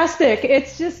 fantastic.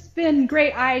 It's just been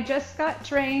great. I just got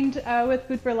trained with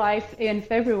Food for Life in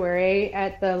February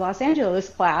at the Los Angeles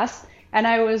class, and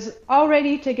I was all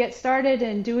ready to get started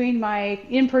in doing my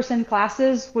in-person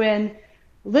classes when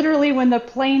the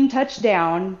plane touched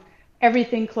down,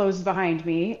 everything closed behind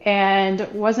me and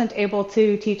wasn't able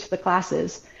to teach the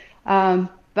classes.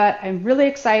 But I'm really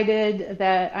excited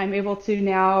that I'm able to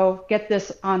now get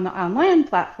this on the online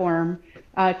platform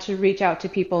to reach out to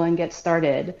people and get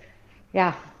started.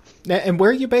 Yeah. And where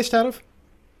are you based out of?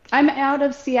 I'm out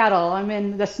of Seattle. I'm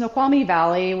in the Snoqualmie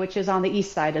Valley, which is on the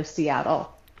east side of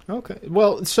Seattle. Okay.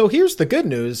 Well, so here's the good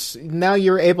news. Now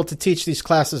you're able to teach these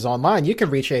classes online. You can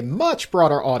reach a much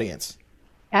broader audience.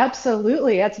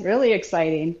 Absolutely. That's really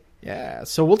exciting. Yeah.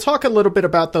 So we'll talk a little bit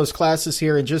about those classes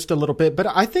here in just a little bit. But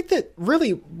I think that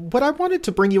really what I wanted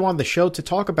to bring you on the show to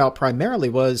talk about primarily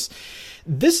was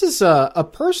this is a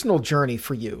personal journey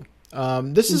for you.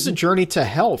 This is a journey to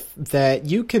health that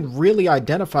you can really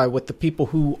identify with the people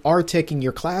who are taking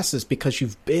your classes because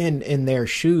you've been in their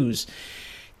shoes.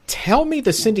 Tell me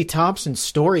the Cindy Thompson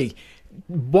story.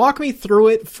 Walk me through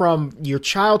it from your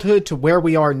childhood to where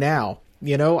we are now.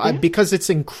 because it's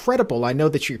incredible. I know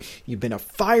that you've been a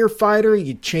firefighter,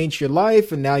 you changed your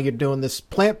life, and now you're doing this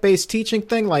plant-based teaching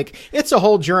thing. Like, it's a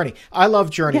whole journey. I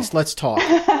love journeys. Yeah. Let's talk.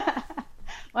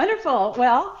 Wonderful.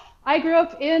 Well, I grew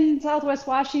up in Southwest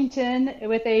Washington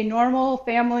with a normal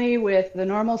family with the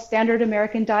normal standard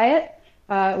American diet.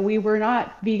 We were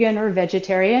not vegan or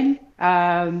vegetarian.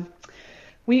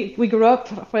 We grew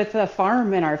up with a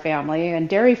farm in our family and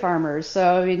dairy farmers.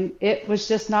 So, I mean, it was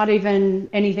just not even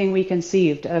anything we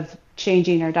conceived of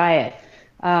changing our diet.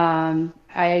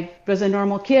 I was a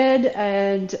normal kid,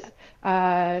 and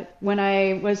when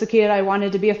I was a kid, I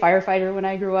wanted to be a firefighter when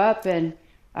I grew up, and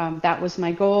that was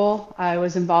my goal. I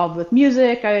was involved with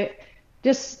music.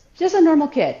 Just a normal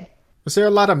kid. Was there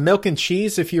a lot of milk and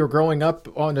cheese if you were growing up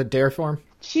on a dairy farm?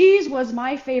 Cheese was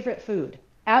my favorite food.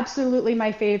 Absolutely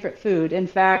my favorite food. In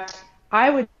fact, I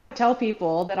would tell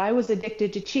people that I was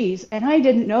addicted to cheese, and I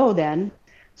didn't know then.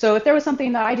 So if there was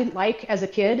something that I didn't like as a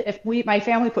kid, if my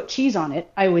family put cheese on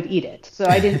it, I would eat it. So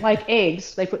I didn't like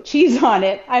eggs. They put cheese on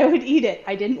it, I would eat it.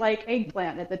 I didn't like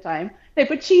eggplant at the time. They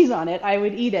put cheese on it, I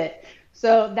would eat it.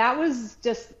 So that was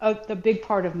just the big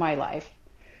part of my life.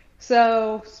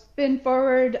 So spin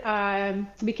forward,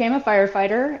 became a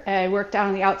firefighter. I worked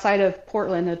on the outside of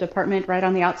Portland, a department right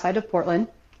on the outside of Portland,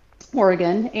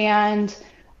 Oregon. And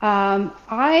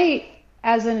I,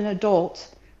 as an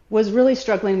adult, was really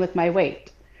struggling with my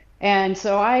weight. And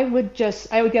so I would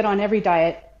get on every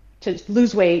diet to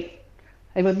lose weight.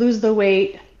 I would lose the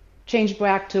weight, change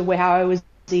back to how I was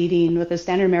eating with a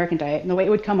standard American diet, and the weight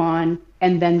would come on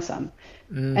and then some.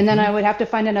 Mm-hmm. And then I would have to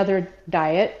find another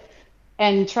diet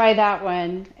and try that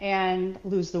one and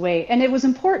lose the weight. And it was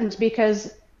important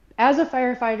because as a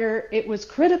firefighter, it was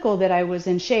critical that I was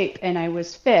in shape and I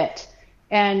was fit.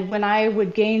 And when I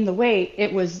would gain the weight,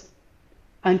 it was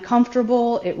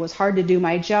uncomfortable. It was hard to do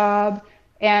my job.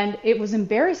 And it was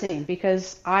embarrassing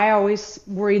because I always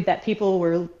worried that people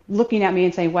were looking at me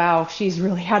and saying, wow, she's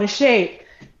really out of shape.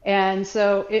 And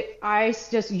so I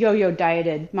just yo-yo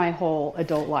dieted my whole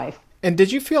adult life. And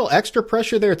did you feel extra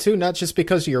pressure there too, not just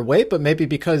because of your weight, but maybe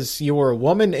because you were a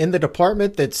woman in the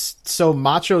department that's so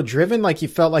macho driven, like you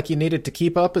felt like you needed to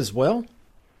keep up as well?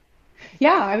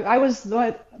 Yeah, I was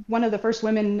one of the first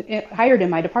women hired in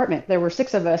my department. There were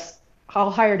 6 of us all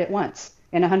hired at once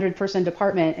in a 100-person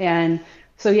department. And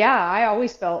so, yeah, I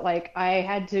always felt like I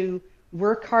had to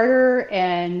work harder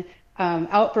and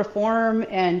outperform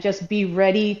and just be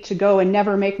ready to go and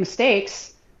never make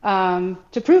mistakes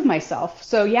to prove myself.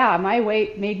 So yeah, my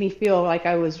weight made me feel like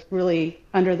I was really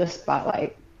under the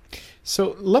spotlight.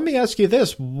 So let me ask you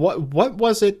this. What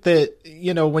was it that,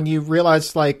 when you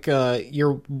realized like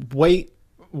your weight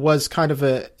was kind of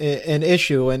an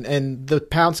issue and the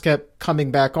pounds kept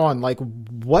coming back on, like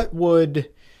what would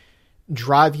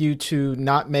drive you to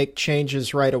not make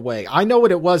changes right away? I know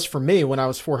what it was for me when I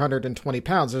was 420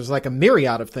 pounds. There's like a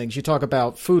myriad of things. You talk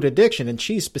about food addiction and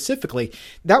cheese specifically.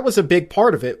 That was a big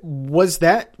part of it. Was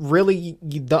that really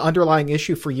the underlying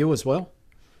issue for you as well?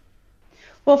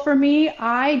 Well, for me,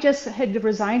 I just had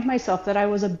resigned myself that I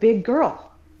was a big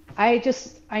girl. I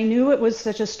knew it was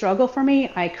such a struggle for me.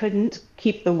 I couldn't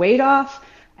keep the weight off.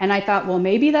 And I thought, well,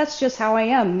 maybe that's just how I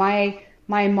am. My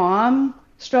mom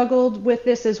struggled with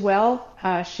this as well.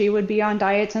 She would be on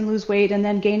diets and lose weight and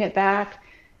then gain it back.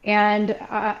 And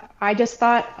I just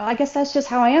thought, I guess that's just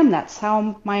how I am. That's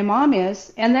how my mom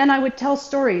is. And then I would tell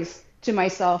stories to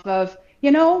myself of,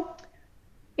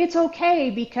 it's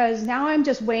okay because now I'm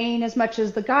just weighing as much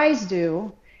as the guys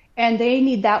do, and they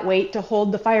need that weight to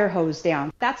hold the fire hose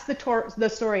down. That's the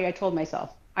story I told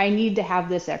myself. I need to have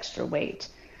this extra weight.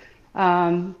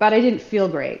 But I didn't feel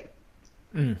great.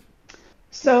 Mm.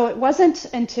 So it wasn't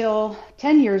until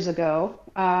 10 years ago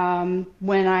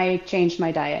when I changed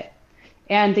my diet.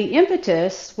 And the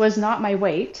impetus was not my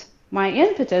weight. My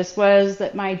impetus was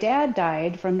that my dad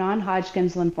died from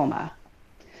non-Hodgkin's lymphoma.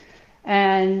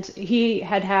 And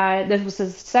this was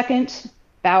his second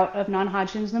bout of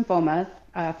non-Hodgkin's lymphoma.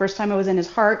 First time it was in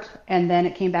his heart, and then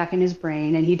it came back in his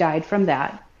brain, and he died from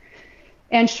that.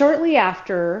 And shortly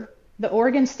after, the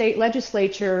Oregon State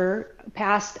Legislature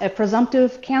passed a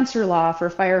presumptive cancer law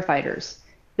for firefighters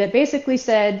that basically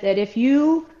said that if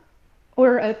you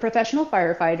were a professional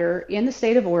firefighter in the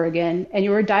state of Oregon and you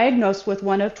were diagnosed with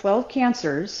one of 12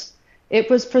 cancers, it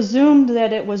was presumed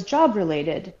that it was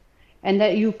job-related and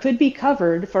that you could be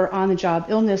covered for on-the-job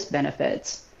illness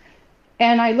benefits.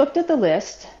 And I looked at the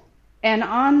list, and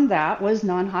on that was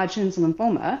non-Hodgkin's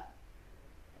lymphoma.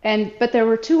 But there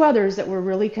were 2 others that were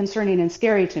really concerning and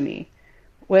scary to me,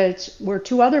 which were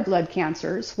 2 other blood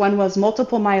cancers. One was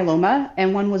multiple myeloma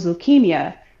and one was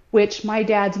leukemia, which my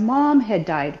dad's mom had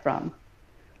died from.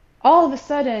 all of a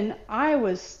sudden I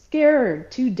was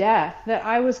scared to death that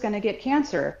I was going to get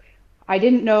cancer. I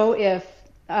didn't know if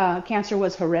cancer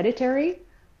was hereditary,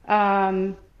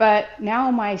 but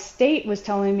now my state was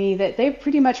telling me that they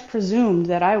pretty much presumed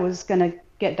that I was going to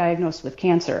get diagnosed with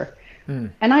cancer.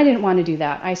 And I didn't want to do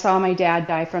that. I saw my dad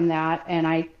die from that, and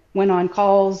I went on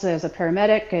calls as a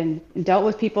paramedic and dealt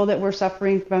with people that were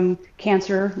suffering from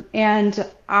cancer. And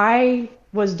I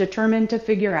was determined to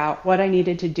figure out what I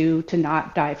needed to do to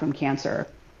not die from cancer.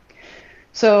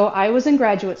 So I was in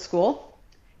graduate school,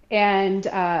 and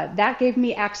that gave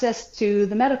me access to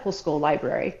the medical school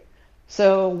library.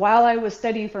 So while I was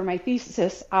studying for my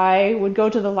thesis, I would go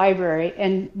to the library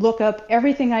and look up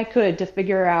everything I could to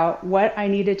figure out what I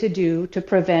needed to do to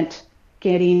prevent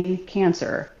getting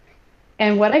cancer.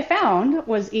 And what I found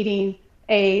was eating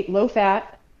a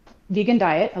low-fat vegan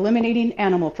diet, eliminating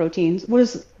animal proteins,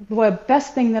 was the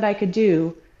best thing that I could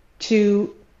do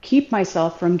to keep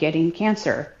myself from getting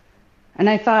cancer. And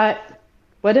I thought,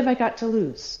 what have I got to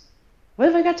lose? What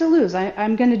have I got to lose?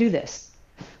 I'm going to do this.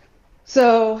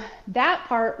 So that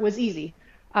part was easy.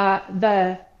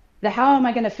 The how am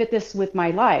I going to fit this with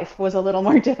my life was a little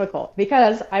more difficult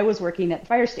because I was working at the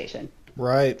fire station.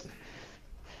 Right.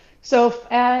 So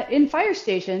in fire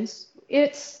stations,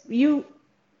 it's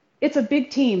a big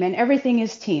team and everything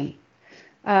is team.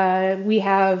 We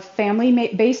have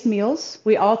family-based meals.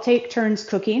 We all take turns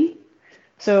cooking.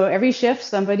 So every shift,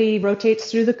 somebody rotates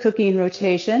through the cooking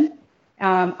rotation.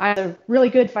 I'm a really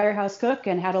good firehouse cook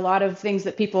and had a lot of things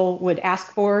that people would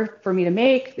ask for me to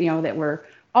make, that were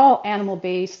all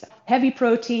animal-based, heavy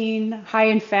protein, high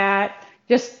in fat,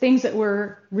 just things that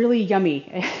were really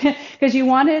yummy because you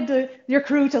wanted your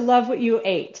crew to love what you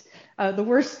ate. The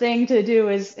worst thing to do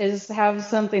is have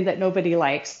something that nobody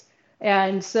likes.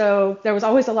 And so there was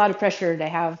always a lot of pressure to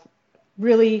have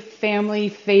really family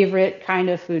favorite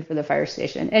kind of food for the fire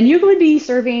station. And you would be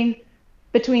serving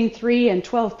between 3 and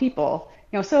 12 people,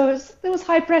 so it was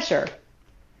high pressure.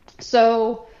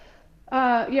 So,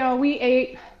 we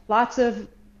ate lots of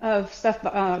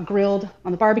stuff grilled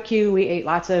on the barbecue. We ate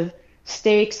lots of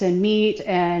steaks and meat.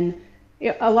 And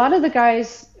a lot of the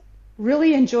guys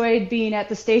really enjoyed being at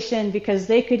the station because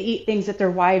they could eat things that their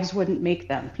wives wouldn't make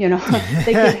them.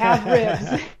 They could have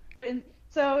ribs. And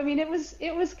so,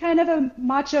 it was kind of a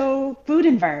macho food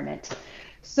environment.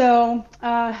 So,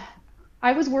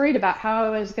 I was worried about how I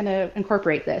was going to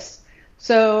incorporate this.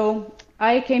 So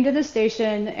I came to the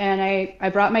station and I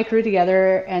brought my crew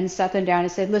together and sat them down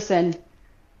and said, listen,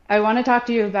 I want to talk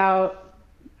to you about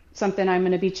something. I'm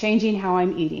going to be changing how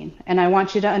I'm eating. And I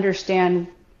want you to understand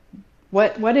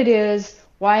what it is,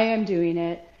 why I'm doing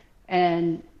it,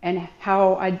 and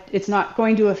how it's not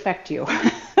going to affect you.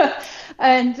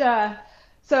 And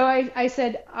so I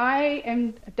said,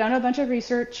 I've done a bunch of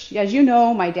research. As you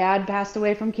know, my dad passed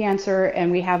away from cancer,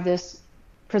 and we have this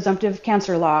presumptive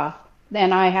cancer law.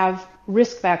 And I have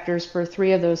risk factors for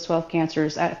 3 of those 12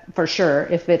 cancers for sure,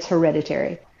 if it's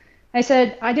hereditary. I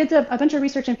said, I did a bunch of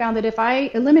research and found that if I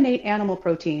eliminate animal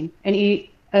protein and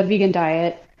eat a vegan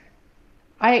diet,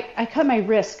 I cut my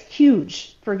risk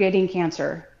huge for getting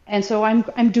cancer. And so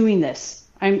I'm doing this.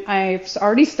 I've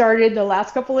already started the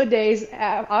last couple of days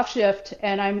off shift,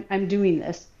 and I'm doing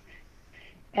this.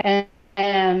 And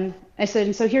I said,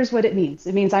 and so here's what it means.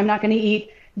 It means I'm not going to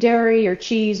eat dairy or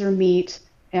cheese or meat,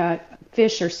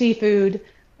 fish or seafood,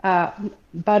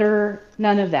 butter,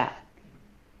 none of that.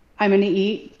 I'm going to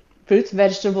eat fruits,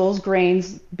 vegetables,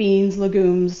 grains, beans,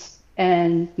 legumes,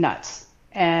 and nuts.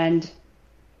 And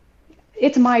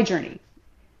it's my journey.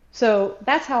 So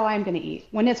that's how I'm going to eat.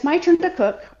 When it's my turn to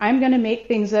cook, I'm going to make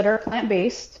things that are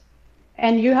plant-based,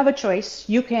 and you have a choice.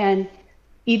 You can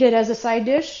eat it as a side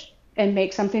dish and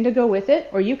make something to go with it,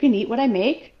 or you can eat what I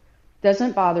make.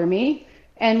 Doesn't bother me.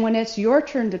 And when it's your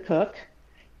turn to cook,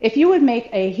 if you would make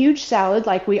a huge salad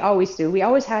like we always do, we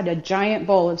always had a giant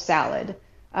bowl of salad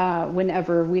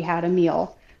whenever we had a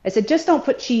meal. I said, just don't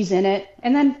put cheese in it,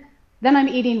 and then I'm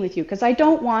eating with you because I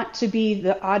don't want to be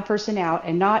the odd person out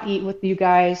and not eat with you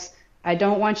guys. I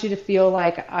don't want you to feel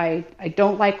like I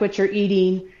don't like what you're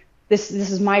eating. This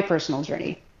is my personal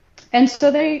journey. And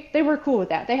so they were cool with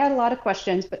that. They had a lot of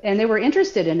questions, and they were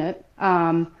interested in it.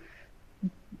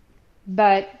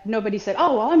 But nobody said,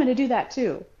 oh, well, I'm going to do that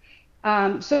too.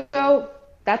 So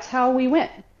that's how we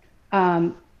went.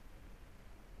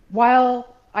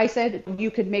 While I said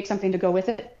you could make something to go with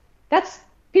it,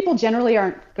 people generally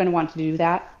aren't going to want to do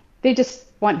that. They just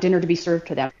want dinner to be served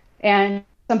to them. And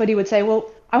somebody would say,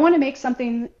 well, I want to make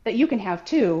something that you can have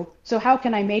too. So how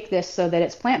can I make this so that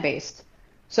it's plant-based?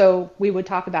 So we would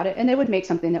talk about it, and they would make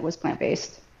something that was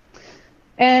plant-based.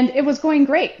 And it was going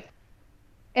great.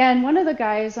 And one of the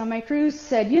guys on my crew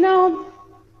said,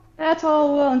 that's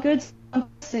all well and good,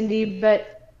 Cindy,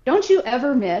 but don't you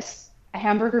ever miss a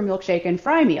hamburger, milkshake, and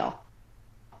fry meal?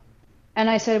 And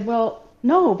I said, well,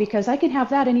 no, because I can have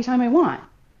that anytime I want.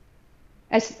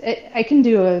 I can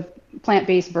do a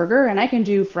plant-based burger, and I can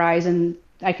do fries, and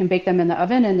I can bake them in the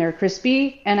oven, and they're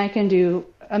crispy, and I can do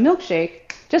a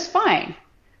milkshake just fine.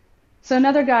 So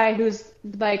another guy who's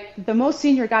like the most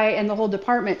senior guy in the whole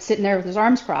department sitting there with his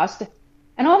arms crossed,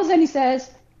 and all of a sudden he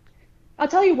says, I'll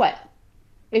tell you what,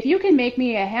 if you can make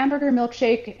me a hamburger,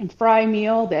 milkshake, and fry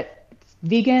meal that's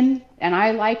vegan and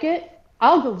I like it,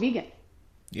 I'll go vegan.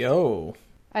 Yo.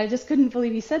 I just couldn't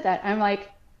believe he said that. I'm like,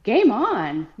 game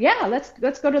on. Yeah,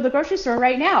 let's go to the grocery store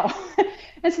right now.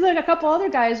 And so like a couple other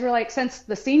guys were like, since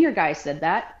the senior guy said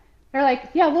that, they're like,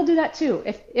 yeah, we'll do that too.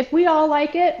 If we all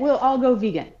like it, we'll all go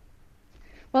vegan.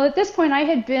 Well, at this point, I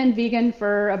had been vegan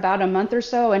for about a month or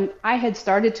so, and I had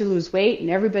started to lose weight, and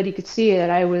everybody could see that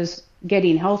I was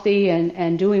getting healthy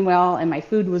and doing well, and my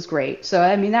food was great. So,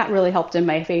 I mean, that really helped in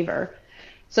my favor.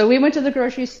 So we went to the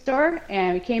grocery store,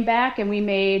 and we came back, and we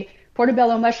made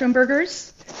portobello mushroom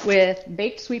burgers with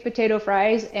baked sweet potato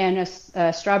fries and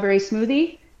a strawberry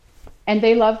smoothie, and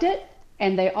they loved it,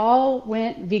 and they all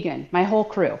went vegan, my whole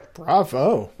crew.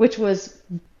 Bravo. Which was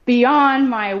beyond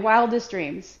my wildest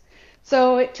dreams.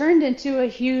 So it turned into a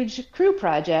huge crew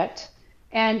project,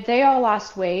 and they all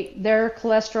lost weight. Their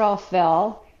cholesterol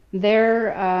fell.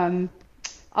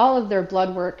 All of their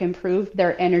blood work improved.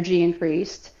 Their energy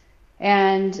increased,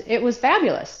 and it was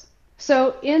fabulous.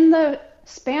 So in the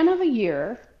span of a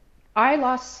year, I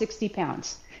lost 60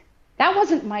 pounds. That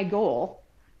wasn't my goal.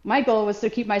 My goal was to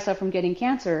keep myself from getting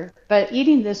cancer, but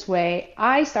eating this way,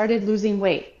 I started losing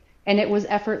weight, and it was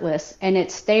effortless, and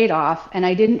it stayed off, and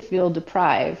I didn't feel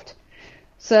deprived.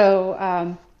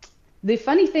 So the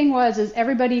funny thing is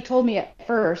everybody told me at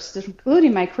first,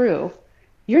 including my crew,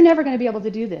 you're never going to be able to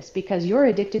do this because you're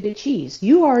addicted to cheese.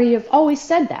 You already have always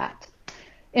said that.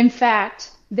 In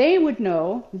fact, they would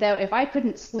know that if I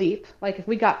couldn't sleep, like if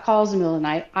we got calls in the middle of the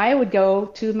night, I would go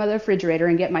to my refrigerator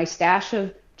and get my stash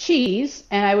of cheese,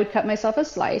 and I would cut myself a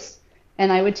slice,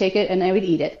 and I would take it and I would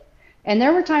eat it. And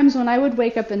there were times when I would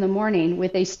wake up in the morning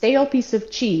with a stale piece of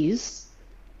cheese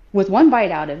with one bite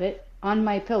out of it on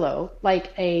my pillow,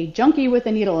 like a junkie with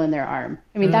a needle in their arm.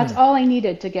 I mean, that's all I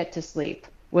needed to get to sleep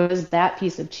was that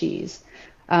piece of cheese.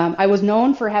 I was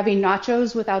known for having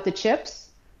nachos without the chips,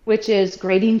 which is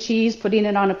grating cheese, putting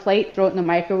it on a plate, throw it in the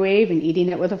microwave, and eating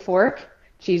it with a fork.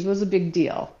 Cheese was a big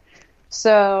deal.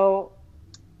 So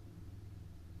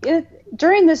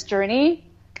during this journey,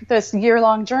 this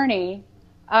year-long journey,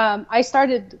 I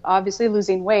started obviously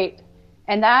losing weight,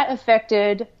 and that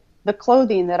affected the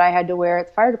clothing that I had to wear at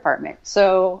the fire department.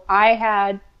 So I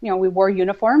had, we wore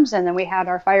uniforms, and then we had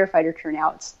our firefighter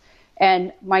turnouts,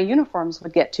 and my uniforms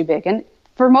would get too big. And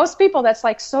for most people, that's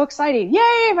like so exciting.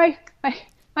 Yay!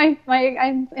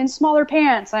 I'm in smaller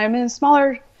pants. I'm in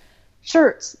smaller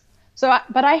shirts.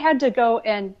 But I had to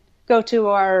go to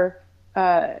our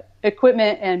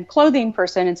equipment and clothing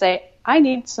person and say, I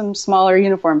need some smaller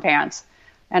uniform pants,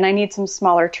 and I need some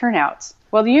smaller turnouts.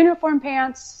 Well, the uniform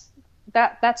pants,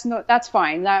 that's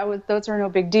fine. Those are no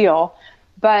big deal.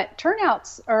 But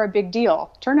turnouts are a big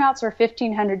deal. Turnouts are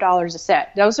 $1,500 a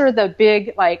set. Those are the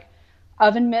big, like,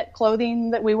 oven mitt clothing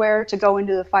that we wear to go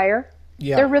into the fire.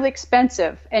 Yeah. They're really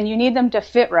expensive, and you need them to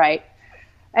fit right.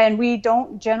 And we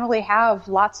don't generally have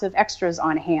lots of extras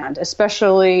on hand,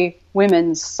 especially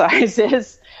women's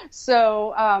sizes.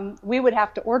 So we would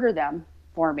have to order them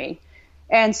for me.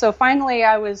 And so finally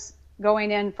I was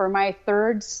going in for my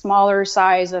third smaller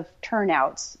size of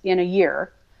turnouts in a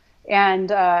year. And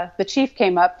the chief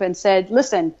came up and said,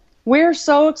 listen, we're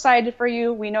so excited for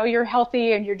you. We know you're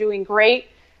healthy and you're doing great.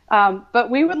 But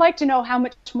we would like to know how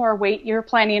much more weight you're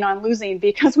planning on losing,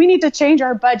 because we need to change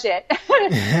our budget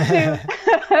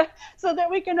so that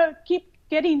we can keep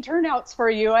getting turnouts for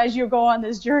you as you go on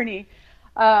this journey.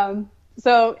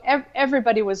 So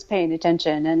everybody was paying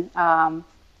attention, and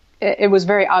it was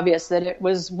very obvious that it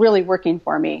was really working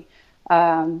for me.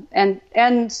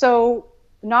 And so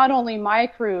not only my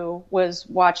crew was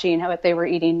watching what they were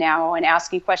eating now and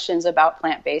asking questions about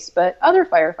plant-based, but other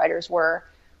firefighters were,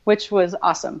 which was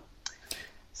awesome.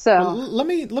 So well, let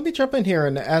me jump in here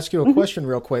and ask you a question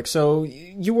real quick. So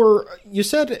you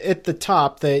said at the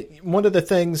top that one of the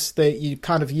things that you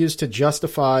kind of used to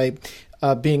justify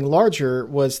being larger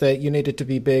was that you needed to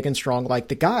be big and strong like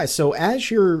the guys. So as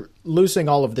you're losing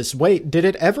all of this weight, did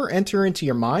it ever enter into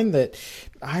your mind that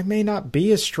I may not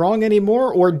be as strong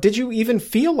anymore? Or did you even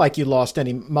feel like you lost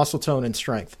any muscle tone and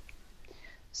strength?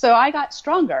 So I got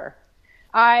stronger.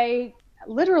 I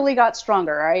literally got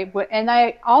stronger. And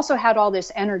I also had all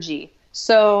this energy.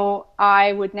 So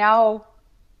I would now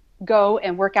go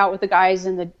and work out with the guys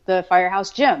in the firehouse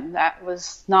gym.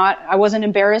 I wasn't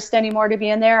embarrassed anymore to be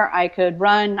in there. I could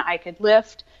run, I could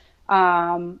lift,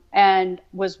 and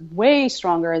was way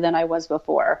stronger than I was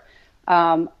before.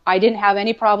 I didn't have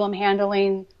any problem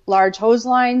handling large hose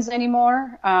lines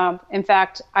anymore. In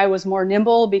fact, I was more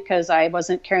nimble because I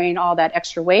wasn't carrying all that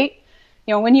extra weight.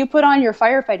 When you put on your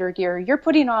firefighter gear, you're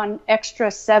putting on extra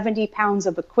 70 pounds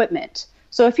of equipment.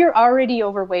 So if you're already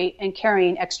overweight and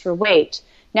carrying extra weight,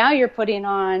 now you're putting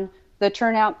on the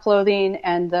turnout clothing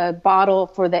and the bottle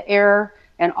for the air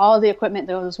and all the equipment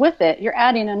that goes with it. You're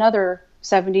adding another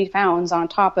 70 pounds on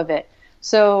top of it.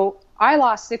 So I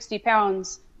lost 60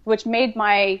 pounds, which made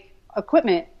my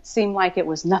equipment seem like it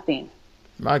was nothing.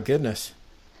 My goodness.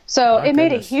 So it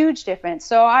made a huge difference.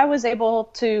 So I was able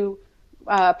to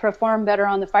perform better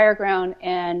on the fire ground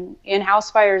and in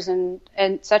house fires and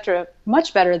et cetera,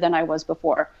 much better than I was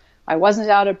before. I wasn't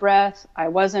out of breath. I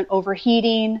wasn't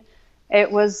overheating.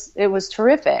 It was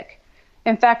terrific.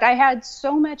 In fact, I had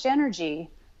so much energy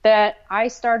that I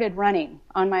started running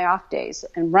on my off days,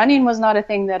 and running was not a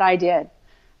thing that I did.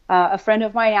 A friend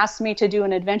of mine asked me to do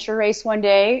an adventure race one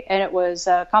day, and it was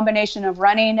a combination of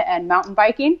running and mountain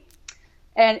biking,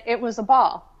 and it was a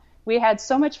ball. We had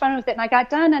so much fun with it, and I got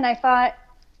done, and I thought,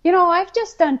 I've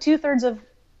just done 2/3 of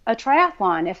a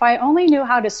triathlon. If I only knew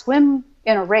how to swim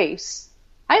in a race,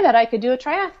 I bet I could do a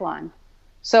triathlon.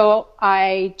 So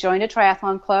I joined a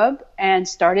triathlon club and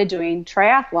started doing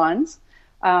triathlons.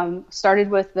 Started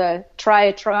with the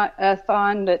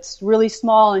triathlon that's really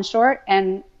small and short,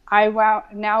 and I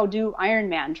now do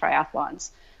Ironman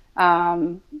triathlons.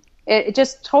 It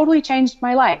just totally changed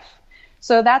my life.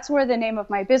 So that's where the name of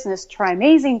my business,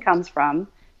 Trimazing, comes from.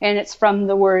 And it's from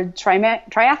the word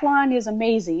triathlon is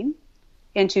amazing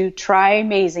into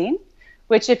trimazing,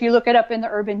 which if you look it up in the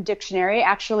Urban Dictionary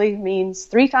actually means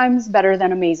 3 times better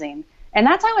than amazing. And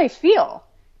that's how I feel.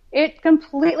 It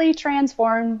completely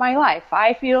transformed my life.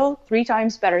 I feel 3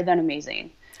 times better than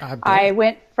amazing. I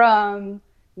went from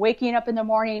waking up in the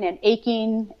morning and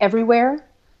aching everywhere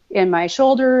in my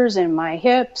shoulders and my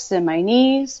hips and my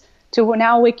knees to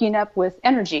now waking up with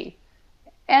energy.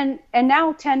 And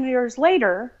now 10 years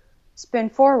later, spin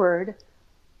forward,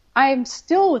 I'm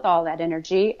still with all that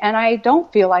energy, and I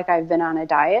don't feel like I've been on a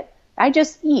diet. I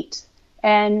just eat,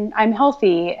 and I'm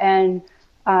healthy, and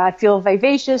I feel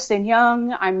vivacious and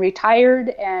young. I'm retired,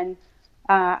 and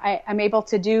I'm able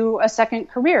to do a second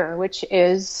career, which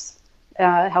is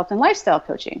health and lifestyle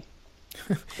coaching.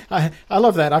 I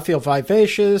love that. I feel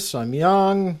vivacious. I'm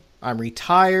young. I'm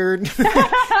retired.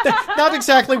 Not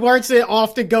exactly words that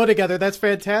often go together. That's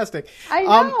fantastic. I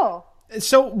know.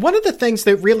 So one of the things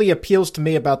that really appeals to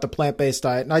me about the plant-based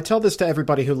diet, and I tell this to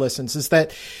everybody who listens, is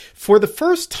that for the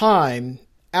first time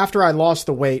after I lost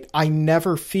the weight, I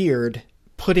never feared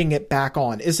putting it back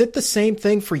on. Is it the same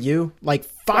thing for you? Like,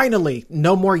 finally,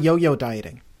 no more yo-yo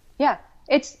dieting. Yeah.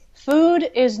 Food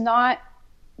is not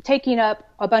taking up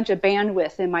a bunch of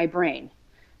bandwidth in my brain.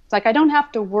 It's like I don't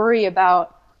have to worry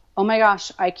about, oh my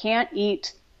gosh, I can't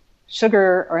eat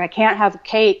sugar, or I can't have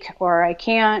cake, or I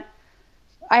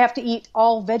have to eat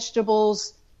all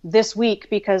vegetables this week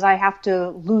because I have to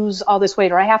lose all this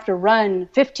weight, or I have to run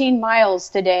 15 miles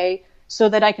today so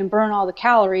that I can burn all the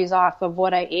calories off of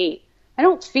what I ate. I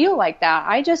don't feel like that.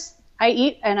 I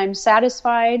eat and I'm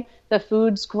satisfied. The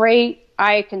food's great.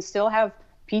 I can still have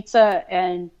pizza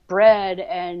and bread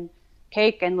and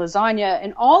cake and lasagna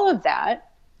and all of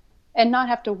that and not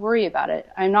have to worry about it.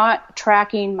 I'm not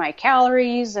tracking my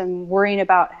calories and worrying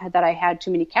about that I had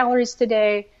too many calories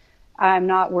today. I'm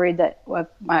not worried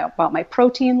about my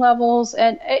protein levels,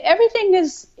 and everything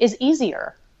is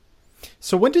easier.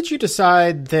 So when did you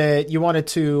decide that you wanted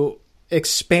to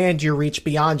expand your reach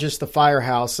beyond just the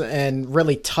firehouse and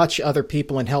really touch other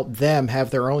people and help them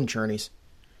have their own journeys?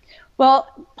 Well,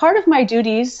 part of my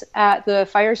duties at the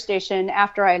fire station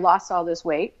after I lost all this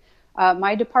weight,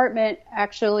 my department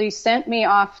actually sent me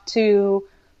off to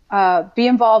be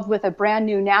involved with a brand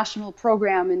new national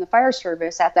program in the fire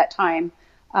service at that time,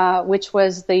 which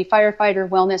was the Firefighter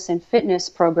Wellness and Fitness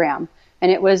Program.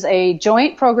 And it was a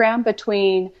joint program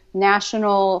between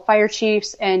National Fire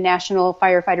Chiefs and National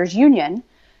Firefighters Union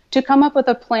to come up with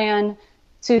a plan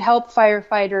to help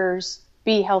firefighters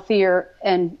be healthier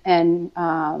and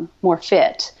more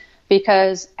fit.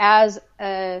 Because as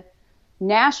a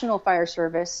national fire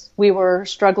service, we were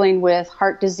struggling with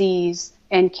heart disease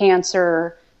and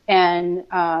cancer and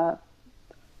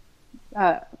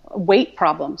weight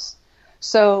problems.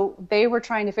 So they were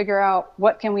trying to figure out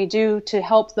what can we do to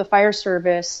help the fire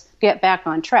service get back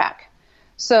on track.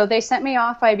 So they sent me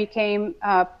off. I became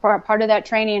part of that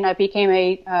training. I became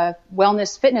a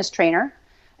wellness fitness trainer,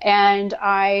 and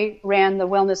I ran the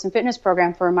wellness and fitness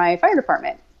program for my fire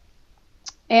department.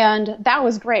 And that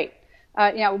was great.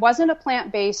 It wasn't a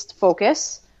plant-based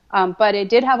focus, but it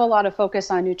did have a lot of focus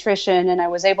on nutrition, and I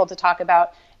was able to talk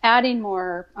about adding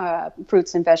more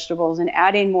fruits and vegetables and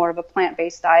adding more of a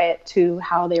plant-based diet to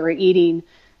how they were eating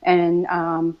and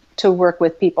to work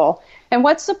with people. And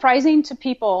what's surprising to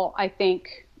people, I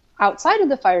think, outside of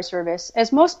the fire service,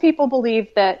 is most people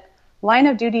believe that line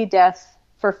of duty death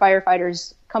for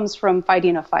firefighters comes from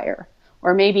fighting a fire,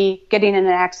 or maybe getting in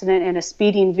an accident in a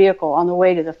speeding vehicle on the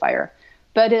way to the fire.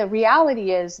 But the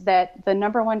reality is that the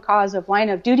number one cause of line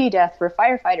of duty death for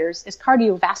firefighters is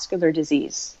cardiovascular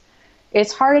disease.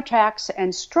 It's heart attacks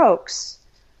and strokes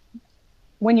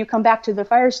when you come back to the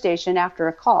fire station after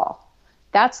a call.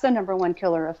 That's the number one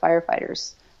killer of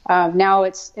firefighters. Now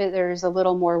there's a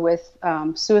little more with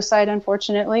suicide,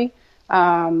 unfortunately.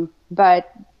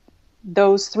 But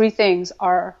those three things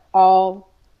are all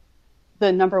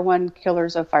the number one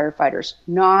killers of firefighters,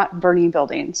 not burning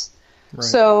buildings. Right.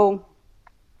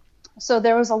 So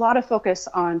there was a lot of focus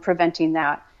on preventing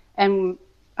that. And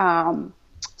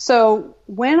so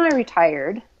when I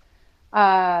retired,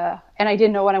 and I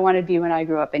didn't know what I wanted to be when I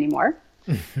grew up anymore,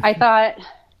 I thought,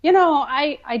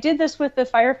 I did this with the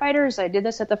firefighters. I did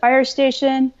this at the fire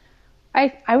station.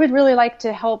 I would really like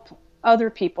to help other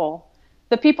people,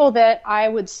 the people that I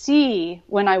would see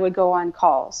when I would go on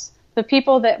calls, the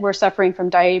people that were suffering from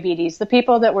diabetes, the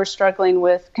people that were struggling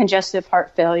with congestive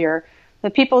heart failure, the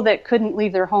people that couldn't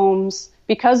leave their homes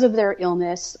because of their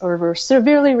illness or were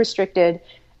severely restricted.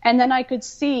 And then I could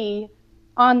see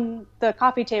on the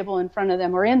coffee table in front of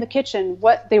them or in the kitchen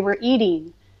what they were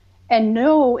eating, and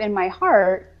know in my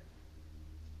heart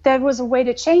there was a way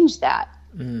to change that.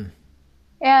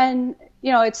 And,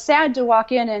 it's sad to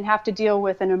walk in and have to deal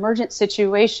with an emergent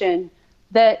situation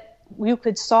that you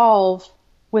could solve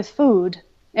with food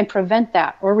and prevent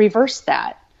that or reverse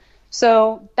that.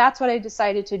 So that's what I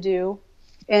decided to do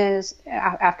is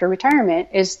after retirement,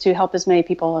 is to help as many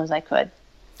people as I could.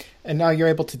 And now you're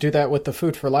able to do that with the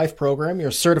Food for Life program. You're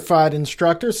a certified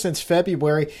instructor since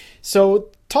February. So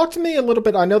talk to me a little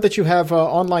bit. I know that you have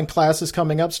online classes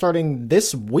coming up starting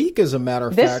this week, as a matter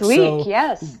of fact. This week,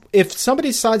 yes. If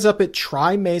somebody signs up at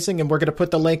Try Mazing, and we're going to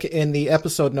put the link in the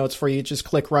episode notes for you, just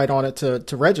click right on it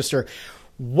to register.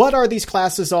 What are these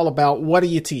classes all about? What are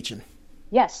you teaching?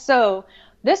 Yes. So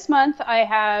this month I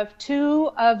have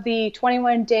 2 of the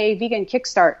 21-day vegan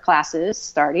kickstart classes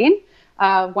starting.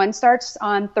 One starts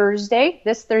on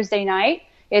this Thursday night.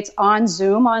 It's on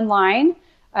Zoom online.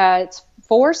 It's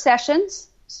 4 sessions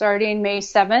starting May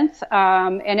 7th,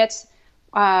 and it's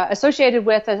associated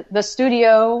with the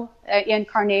studio in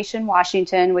Carnation,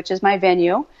 Washington, which is my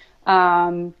venue.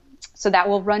 So that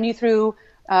will run you through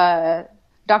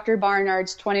Dr.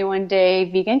 Barnard's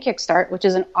 21-day vegan kickstart, which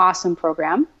is an awesome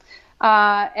program.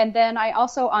 And then I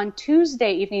also on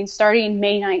Tuesday evening, starting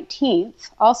May 19th,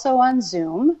 also on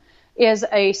Zoom, is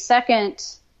a second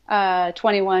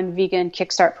 21 vegan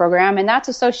kickstart program, and that's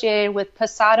associated with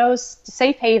Pasado's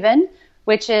Safe Haven,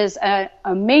 which is an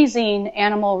amazing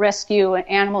animal rescue and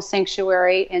animal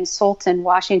sanctuary in Sultan,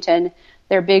 Washington.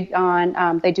 They're big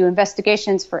on, they do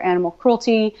investigations for animal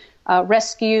cruelty,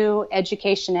 rescue,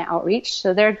 education, and outreach,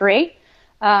 so they're great.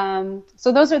 So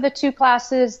those are the 2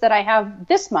 classes that I have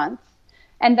this month.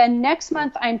 And then next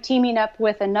month, I'm teaming up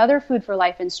with another Food for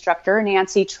Life instructor,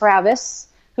 Nancy Travis,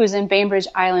 who's in Bainbridge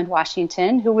Island,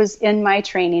 Washington, who was in my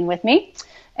training with me.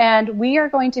 And we are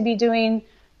going to be doing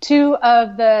 2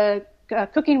 of the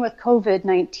Cooking with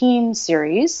COVID-19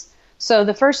 series. So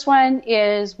the first one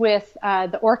is with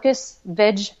the Orcas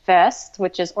Veg Fest,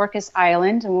 which is Orcas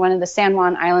Island, and one of the San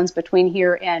Juan Islands between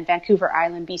here and Vancouver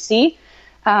Island, BC.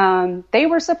 They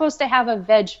were supposed to have a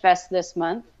Veg Fest this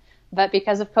month, but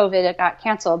because of COVID, it got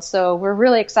canceled. So we're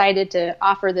really excited to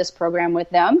offer this program with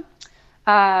them.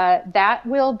 That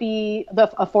will be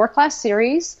a 4-class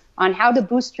series on how to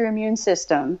boost your immune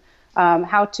system,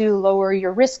 how to lower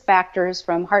your risk factors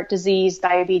from heart disease,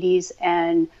 diabetes,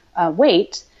 and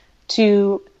weight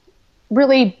to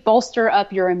really bolster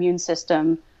up your immune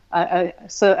system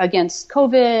so against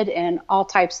COVID and all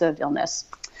types of illness.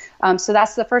 So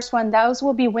that's the first one. Those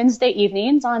will be Wednesday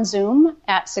evenings on Zoom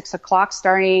at 6 o'clock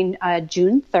starting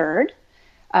June 3rd.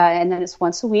 And then it's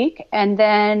once a week. And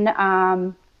then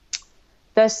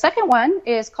the second one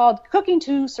is called Cooking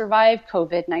to Survive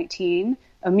COVID-19,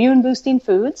 Immune Boosting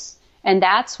Foods. And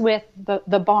that's with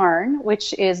the Barn,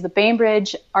 which is the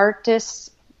Bainbridge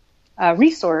Artists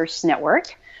Resource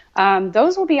Network.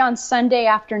 Those will be on Sunday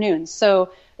afternoons.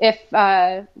 So If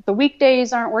the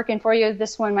weekdays aren't working for you,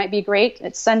 this one might be great.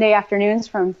 It's Sunday afternoons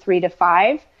from 3 to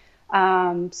 5.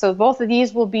 So both of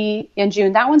these will be in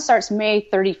June. That one starts May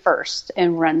 31st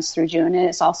and runs through June, and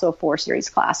it's also a 4-series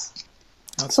class.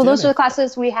 So those are the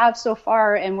classes we have so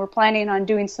far, and we're planning on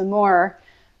doing some more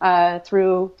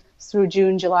through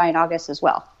June, July, and August as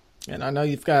well. And I know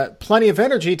you've got plenty of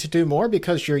energy to do more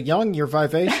because you're young, you're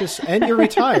vivacious, and you're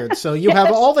retired. So you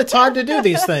have all the time to do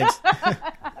these things.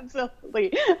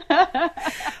 Absolutely. All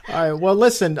right. Well,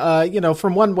 listen,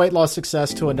 from one weight loss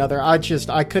success to another, I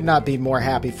could not be more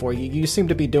happy for you. You seem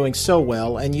to be doing so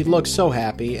well, and you look so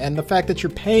happy. And the fact that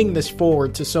you're paying this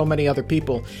forward to so many other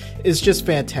people is just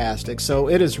fantastic. So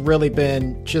it has really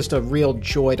been just a real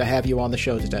joy to have you on the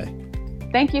show today.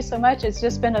 Thank you so much. It's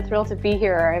just been a thrill to be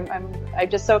here. I'm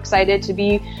just so excited to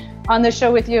be on the show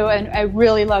with you, and I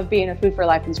really love being a Food for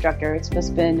Life instructor. It's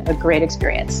just been a great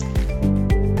experience.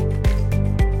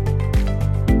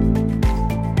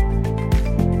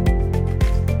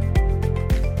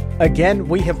 Again,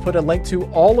 we have put a link to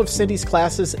all of Cindy's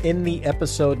classes in the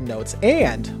episode notes.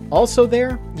 And also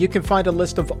there, you can find a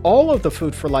list of all of the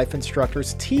Food for Life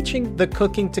instructors teaching the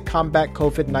Cooking to Combat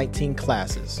COVID-19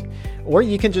 classes. Or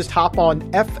you can just hop on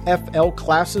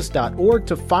fflclasses.org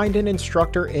to find an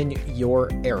instructor in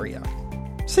your area.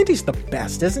 Cindy's the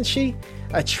best, isn't she?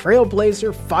 A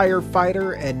trailblazer,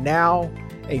 firefighter, and now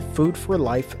a Food for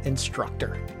Life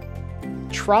instructor.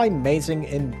 Try-mazing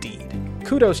indeed.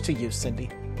 Kudos to you,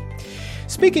 Cindy.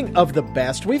 Speaking of the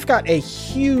best, we've got a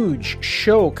huge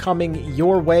show coming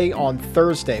your way on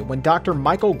Thursday when Dr.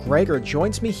 Michael Greger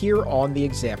joins me here on the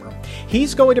Exam Room.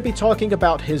 He's going to be talking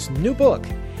about his new book,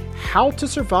 How to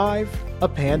Survive a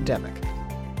Pandemic.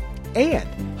 And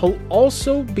he'll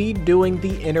also be doing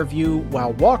the interview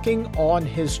while walking on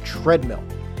his treadmill.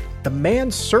 The man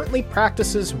certainly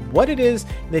practices what it is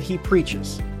that he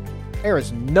preaches. There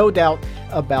is no doubt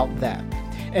about that.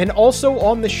 And also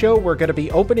on the show, we're going to be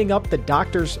opening up the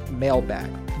doctor's mailbag.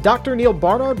 Dr. Neil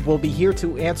Barnard will be here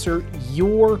to answer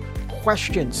your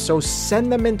questions, so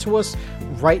send them in to us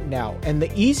right now. And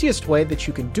the easiest way that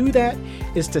you can do that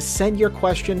is to send your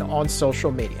question on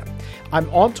social media. I'm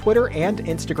on Twitter and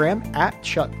Instagram at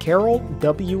Chuck Carroll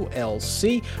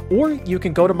WLC, or you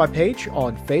can go to my page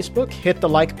on Facebook, hit the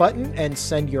like button, and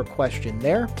send your question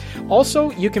there.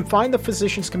 Also, you can find the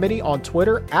Physicians Committee on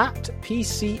Twitter at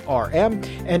PCRM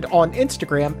and on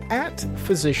Instagram at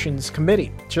Physicians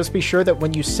Committee. Just be sure that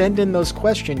when you send in those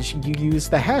questions, you use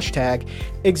the hashtag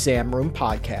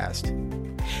ExamRoomPodcast.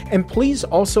 And please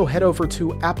also head over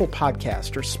to Apple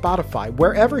Podcast or Spotify,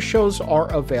 wherever shows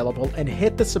are available, and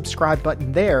hit the subscribe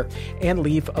button there and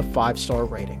leave a 5-star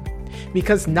rating.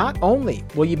 Because not only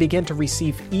will you begin to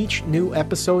receive each new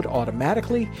episode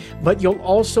automatically, but you'll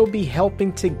also be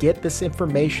helping to get this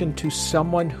information to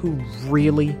someone who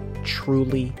really,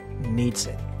 truly needs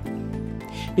it.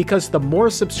 Because the more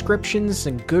subscriptions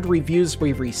and good reviews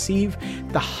we receive,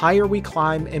 the higher we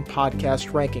climb in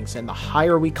podcast rankings. And the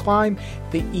higher we climb,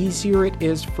 the easier it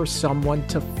is for someone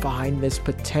to find this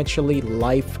potentially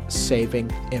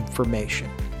life-saving information.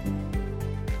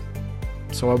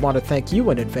 So I want to thank you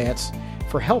in advance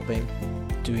for helping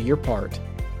do your part.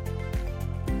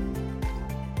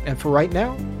 And for right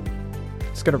now,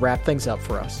 it's going to wrap things up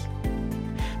for us.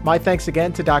 My thanks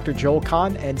again to Dr. Joel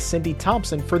Kahn and Cindy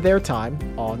Thompson for their time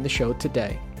on the show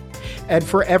today. And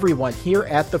for everyone here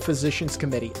at the Physicians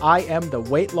Committee, I am the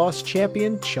weight loss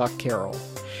champion, Chuck Carroll.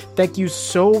 Thank you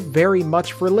so very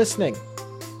much for listening.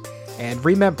 And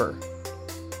remember,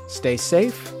 stay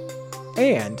safe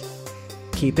and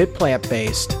keep it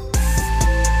plant-based.